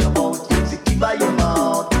 Keep by your mouth. Keep by your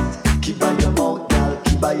mouth. Keep by your mouth, girl.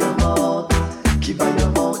 Keep by your mouth. Keep by your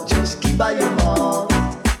mouth. Just keep by your mouth.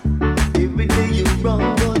 Every day you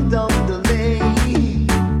run, go down the lane.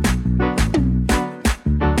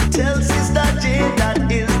 Tell Sister Jane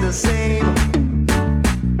that is the same.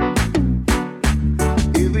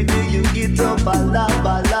 Every day you get up a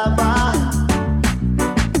lava lava.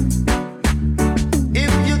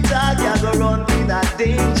 If you tag, you go run in a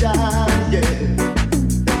danger. Yeah.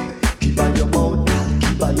 Keep by your mouth,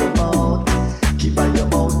 keep by your mouth, keep by your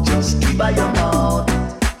mouth, just keep by your mouth,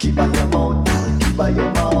 keep by your mouth, keep by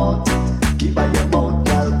your mouth, keep by your mouth,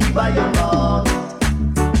 girl, keep by your mouth.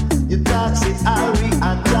 You talk say R.E.M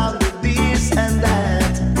and down with this and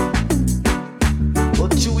that,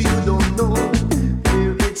 but you don't know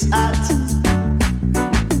where it's at.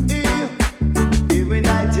 Every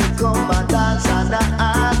night you come and dance and I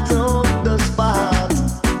act on the spot.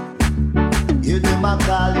 You them a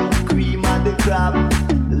call you cream and the crab,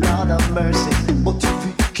 Lord of mercy. But if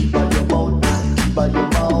you keep by your mouth, keep by your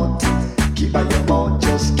mouth, keep by your mouth,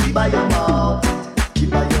 just keep by your mouth, keep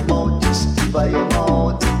by your mouth, just keep by your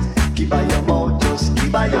mouth, keep by your mouth, just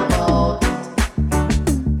keep by your mouth.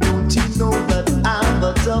 Don't you know that I'm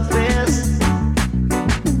the toughest?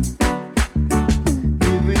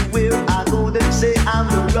 Everywhere I go, them say I'm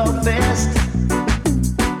the roughest.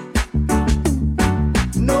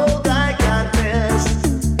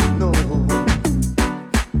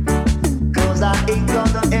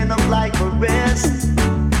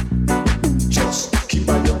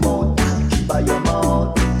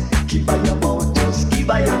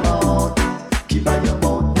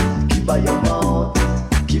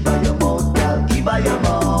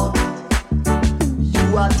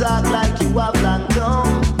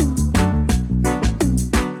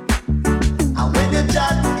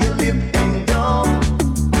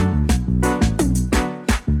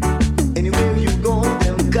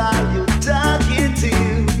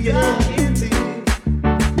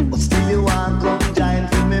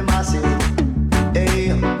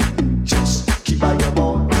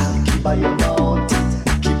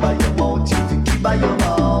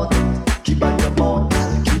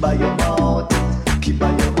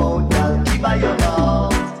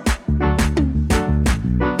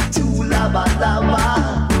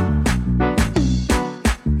 Rastaman.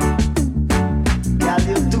 Girl,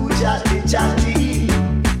 you too chatty, chatty.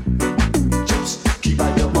 Just keep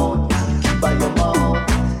by your mouth, keep by your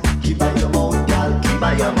mouth, keep by your mouth, girl, keep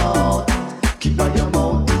by your mouth, keep by your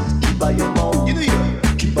mouth, keep by your mouth. You know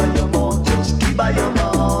you keep by your mouth, just keep by your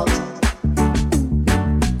mouth.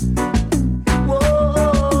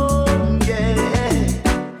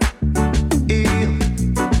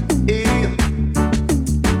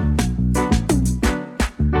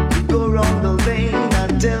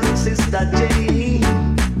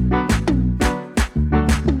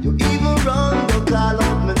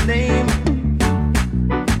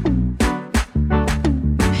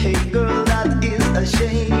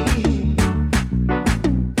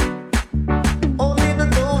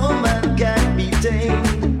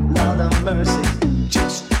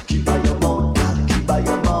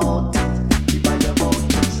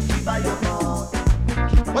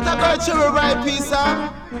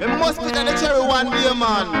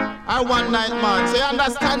 One night man, so you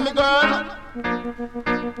understand me, girl?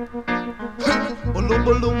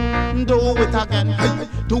 Hey, do it again. Hey,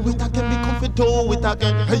 do it again, me comfy, do it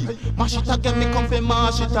again. Hey, mash it again, me comfy,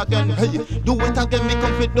 mash it again. Hey, do it again, me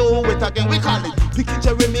comfy, do it again. We call it picky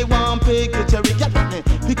cherry, me want picky cherry. Get me,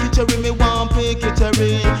 picky cherry, me want picky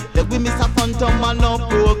cherry. Then we miss a phantom and no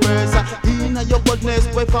progress. Inna your goodness,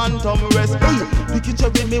 we phantom rest. Hey, picky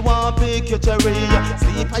cherry, me want picky cherry.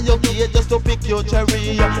 Sleep on your gate just to pick your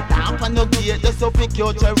cherry. Tap on your gate just to pick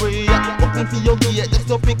your cherry. Open for your gate just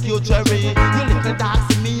to pick your cherry. You little dog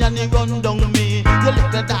see me and he run down me. You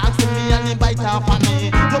little dog see me and he bite off on me.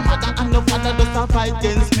 Your mother and your father just a fight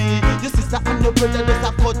against me. Your sister and your brother just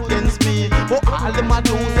a cut against me. But all them a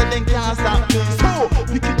do say they can't stop me. So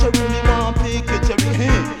pick your cherry, me want pick your cherry.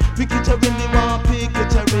 Hey, pick your cherry, me want pick your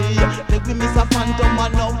cherry. Let me miss a phantom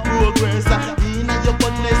and no progress. Inna your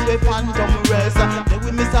goodness we phantom rest. Let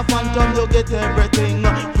we miss a phantom you get everything.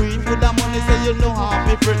 Free for the money say you know how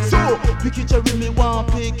me friend. So pick your cherry, me want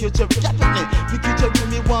pick your cherry. Get me, pick your cherry,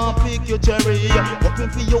 me want pick your cherry. Open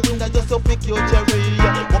for your window just to pick your cherry.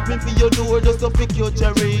 Open for your door just to pick your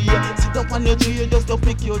cherry. Sit up on your tree just to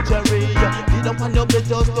pick your cherry. Sit up on your bed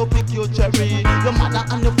just to pick your cherry. Your mother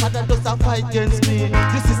and your father just a fight against me.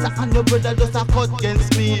 Your sister and your brother just a cut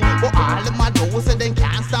against me. But all them a do say they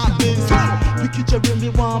can't stop me. So pick your cherry, me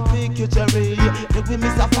want pick your cherry. Let me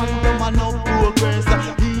miss a phantom and no progress.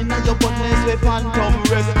 Inna your goodness we phantom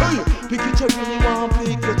rest. Hey, pick your cherry, me want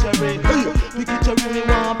pick your cherry. Hey, pick your cherry, me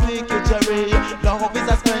want pick your cherry. Love is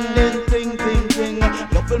a spending thing, thing, thing.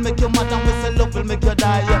 Love will make you mad and we say love will make you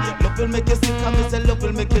die. Love will make you sick and we say love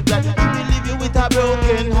will make you die. He will leave you with a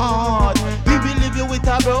broken heart. He will leave you with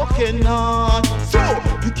a broken heart. So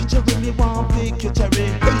pick your cherry, me want pick your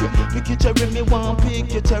cherry. Hey, pick your cherry, me want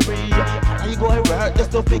pick your cherry. And you go to work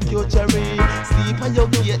just to pick your cherry. Sleep on your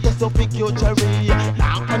gate just to pick your cherry.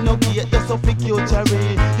 Knock on your gate just to pick your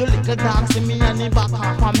cherry. Your little dog see me and he back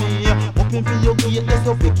off on me. Open for your gate just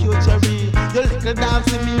to pick your cherry. Your little dog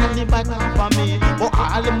see me and he back off on me. But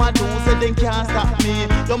all them a do say they can't stop me.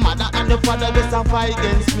 Your mother and your father just a fight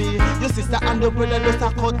against me. Your sister and your brother just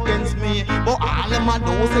a cut against me. But all them a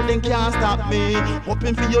do say they can't stop me.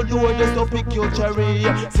 Open for your door just to pick your cherry.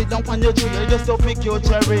 Sit down on your tree just to pick your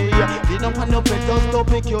cherry. Lay down on your bed just to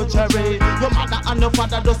pick your cherry. Your mother and your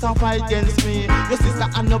father just a fight against me. Your sister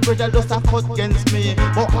and your brother just a cut against me.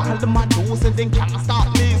 But all them a do say they can't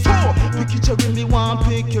stop me. So pick your cherry, me want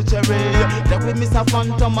pick your cherry. Let we miss a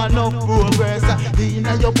phantom and no progress.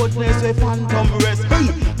 Inna your goodness we phantom rest. Hey,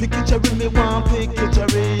 pick your cherry, me want pick your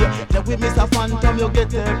cherry. Let we miss a phantom you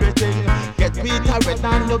get everything. Get Peter red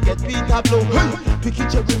and you get Peter blue. Hey, pick your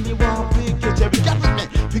cherry, me want pick your cherry. Get with me.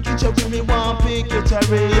 Pick your cherry, me want pick your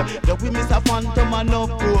cherry. Let we miss a phantom and no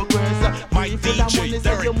progress. My DJ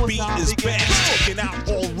Derek B is best, taking out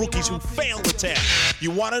all rookies who fail the test.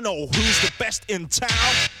 You wanna know who's the best in town?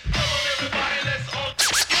 Come on everybody, let's all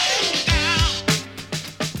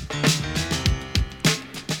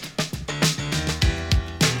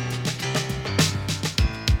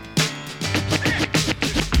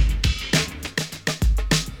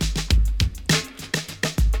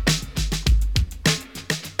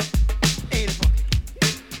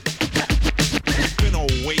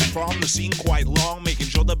from the scene quite long, making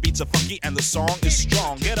sure the beats are funky and the song is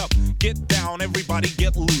strong. Get up, get down, everybody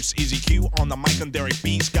get loose. Easy Q on the mic and Derek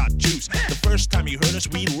B's got juice. The first time you heard us,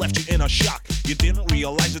 we left you in a shock. You didn't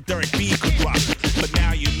realize that Derek B could rock. But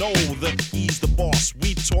now you know that he's the boss.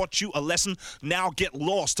 We taught you a lesson, now get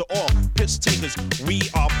lost. To all piss takers, we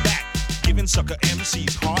are back, giving sucker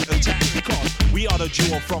MCs heart attack. Because we are the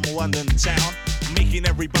duo from London town, making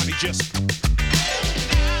everybody just...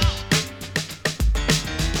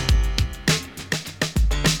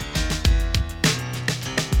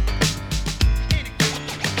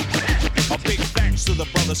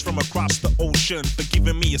 across the ocean for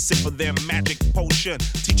giving me a sip of their magic potion,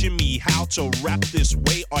 teaching me how to rap this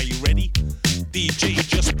way. Are you ready? DJ,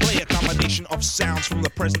 just play a combination of sounds from the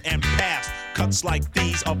present and past. Cuts like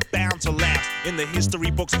these are bound to last in the history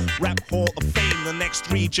books, Rap Hall of Fame. The next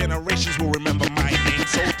 3 generations will remember my name.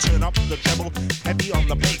 So turn up the treble, heavy on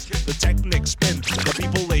the bass. The Technics spin, the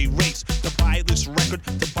people they race to buy this record,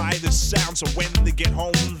 to buy this sound. So when they get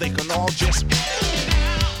home, they can all just.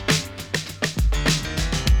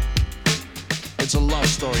 It's a love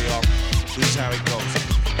story, y'all. This is how it goes.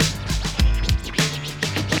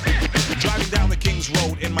 Driving down the King's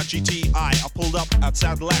Road in my GTI, I pulled up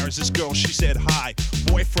outside Larry's. This girl, she said hi.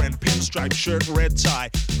 Boyfriend, pinstripe shirt, red tie.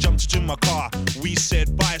 Jumped into my car, we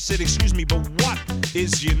said bye. I said, excuse me, but what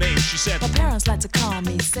is your name? She said, my parents like to call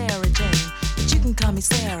me Sarah Jane, but you can call me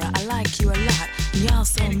Sarah. I like you a lot. You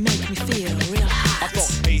also make me feel real hot. I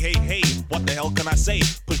thought, hey, what the hell can I say?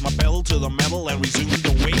 Push my pedal to the metal and resumed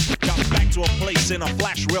the way. Got back to a place in a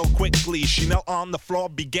flash real quickly. She knelt on the floor,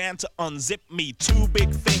 began to unzip me. 2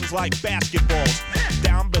 big things like basketballs.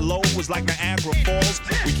 Down below was like Niagara Falls.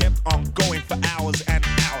 We kept on going for hours and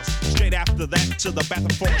hours. Straight after that to the bathroom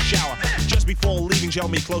for a shower. Just before leaving, she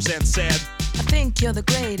held me close and said, I think you're the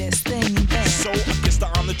greatest thing in bed. So I kissed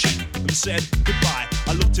her on the cheek and said goodbye.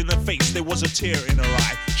 I looked in her face, there was a tear in her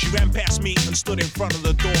eye. She ran past me and stood in front of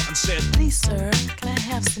the door and said, please sir, can I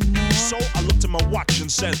have some more? So I looked at my watch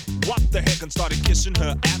and said, what the heck, and started kissing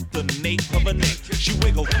her at the nape of her neck. She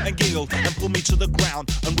wiggled and giggled and pulled me to the ground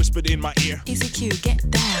and whispered in my ear, Easy Q, get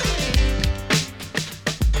down.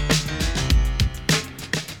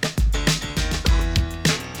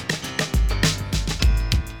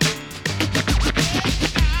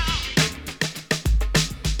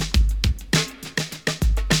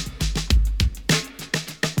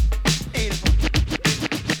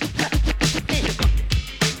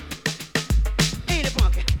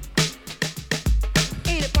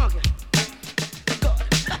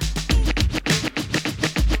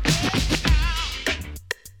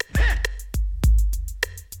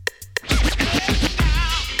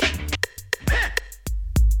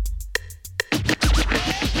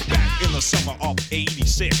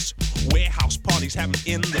 Warehouse parties having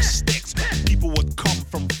in the sticks. People would come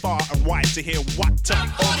from far and wide to hear what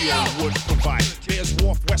audio would provide. There's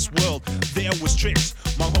Wharf Westworld, there was Tricks.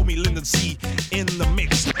 My homie Lyndon C in the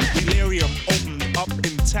mix. Delirium opened up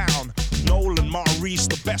in town. Nolan Maurice,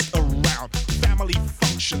 the best around. Family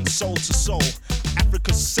function, soul to soul.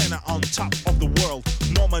 Africa's center on top of the world.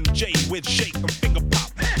 Norman J with shake and finger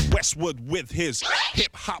pop. Westwood with his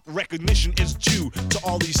hip-hop recognition is due to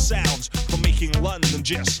all these sounds for making London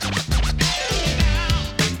just.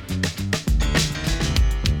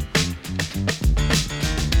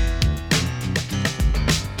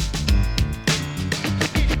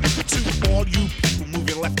 To all you people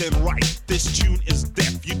moving left and right, this tune is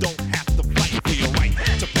deaf, you don't have to fight for your right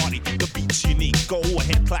to party. The beat's unique, go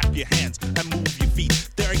ahead, clap your hands and move your feet.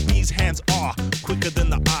 Derek B's hands are quicker than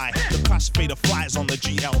the eye. The crossfader flies on the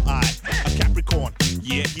GLI. A Capricorn,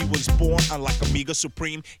 yeah, he was born unlike Amiga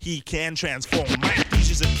Supreme. He can transform. Mike Beach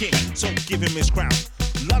is a king, so give him his crown.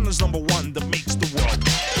 London's #1 that makes the world.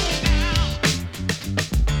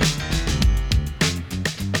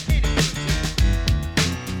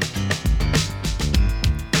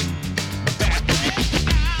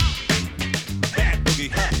 Bad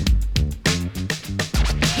boogie, huh?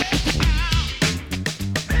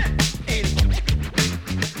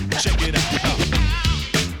 Check it out, huh?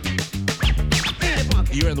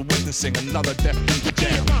 You're in the witnessing another Deaf Beat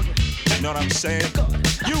jam. You know what I'm saying?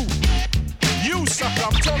 You sucker,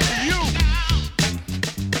 I'm talking to you.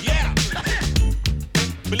 Yeah.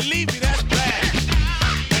 Believe me, that's bad.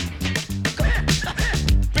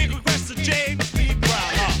 Big request to James B.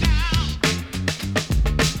 Brown, huh?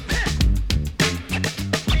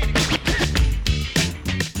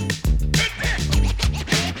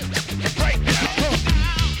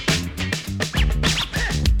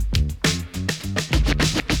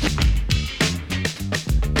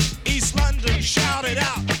 East London, shout it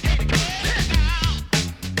out.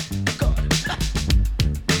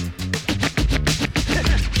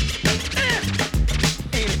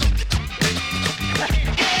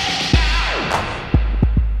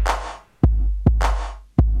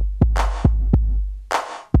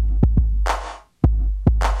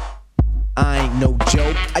 I ain't no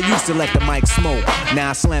joke. I used to let the mic smoke.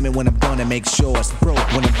 Now I slam it when I'm done and make sure it's broke.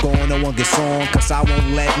 When I'm gone, no one gets on, cause I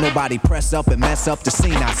won't let nobody press up and mess up the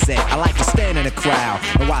scene I set. I like to stand in the crowd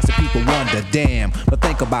and watch the people wonder, damn. But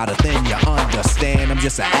think about it, then you understand. I'm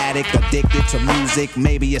just an addict, addicted to music.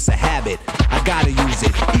 Maybe it's a habit. I I gotta use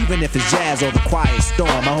it, even if it's jazz or the quiet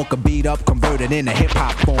storm. I hook a beat up, convert it into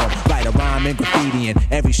hip-hop form. Write a rhyme and graffiti in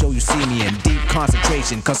every show you see me in. Deep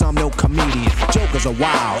concentration, cause I'm no comedian. Jokers are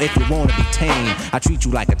wild if you wanna be tame. I treat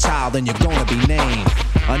you like a child and you're gonna be named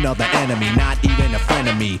another enemy, not even a friend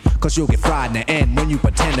of me. Cause you'll get fried in the end when you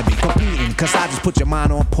pretend to be competing. Cause I just put your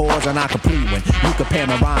mind on pause and I complete when you compare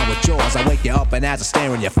my rhyme with yours. I wake you up and as I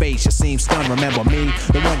stare in your face, you seem stunned. Remember me,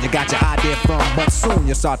 the one you got your idea from. But soon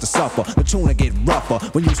you start to suffer, the tune will get rougher.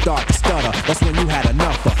 When you start to stutter, that's when you had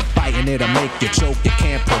enough of fighting. It'll make you choke, you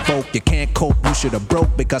can't provoke, you can't cope. You should've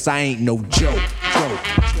broke because I ain't no joke.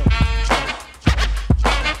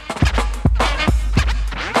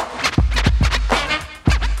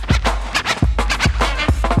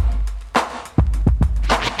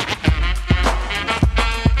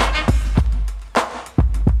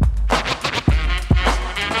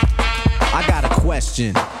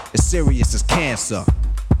 As serious as cancer.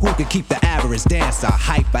 Who can keep the average dancer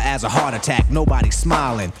hyper as a heart attack? Nobody's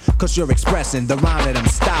smiling, cause you're expressing the rhyme that I'm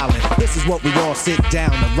styling. This is what we all sit down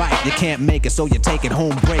to write. You can't make it, so you take it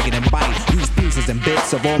home, break it and bite. Use pieces and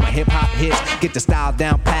bits of all my hip-hop hits. Get the style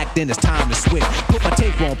down packed, then it's time to switch. Put my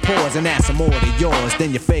tape on pause and add some more to yours.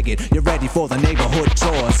 Then you figured you're ready for the neighborhood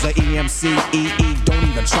chores. The EMCEE, don't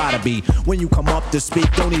even try to be. When you come up to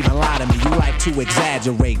speak, don't even lie to me. You like to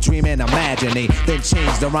exaggerate, dream and imaginate, then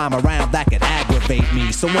change the rhyme around that could aggravate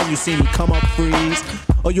me. So when you see me come up, freeze,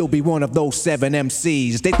 or you'll be one of those 7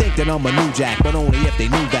 MCs. They think that I'm a new jack, but only if they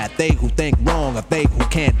knew that. They who think wrong or they who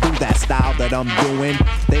can't do that style that I'm doing,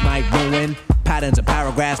 they might ruin patterns and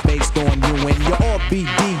paragraphs based on you and your offbeat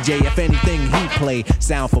DJ. If anything he play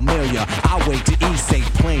sound familiar, I'll wait till he say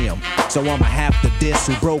play him. So I'ma have to diss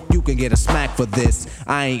who broke, you can get a smack for this.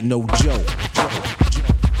 I ain't no joke.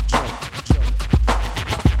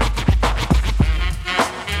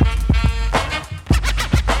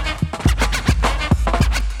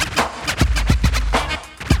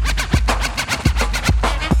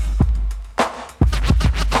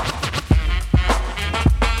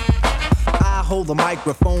 Hold the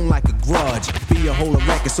microphone like a grudge. Be a hold a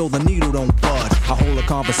record so the needle don't budge. I hold a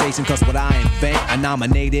conversation cause what I invent, I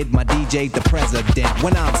nominated my DJ the president.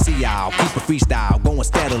 When I'm see, I'll keep a freestyle going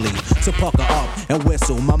steadily. So pucker up and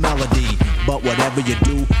whistle my melody. But whatever you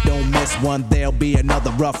do, don't miss one. There'll be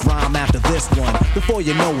another rough rhyme after this one. Before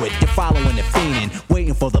you know it, you're following and fiending,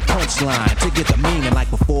 waiting for the punchline to get the meaning. Like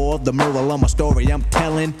before, the moral of my story I'm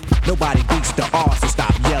telling. Nobody beats the R, so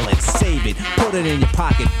stop yelling. Save it, put it in your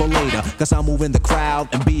pocket for later. Cause I'm moving the crowd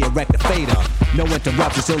and be a rectificator. No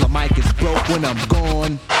interruptions till the mic is broke. When I'm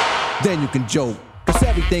gone, then you can joke. Cause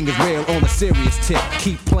everything is real on a serious tip.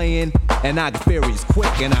 Keep playing and I get furious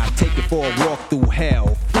quick. And I take you for a walk through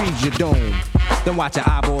hell. Freeze your dome, then watch your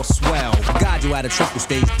eyeballs swell. Guide you out of triple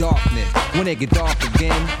stage darkness. When it get dark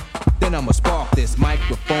again, then I'ma spark this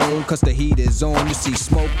microphone. Cause the heat is on. You see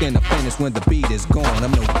smoke, then the finish when the beat is gone.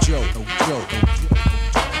 I'm no joke, no joke, no joke.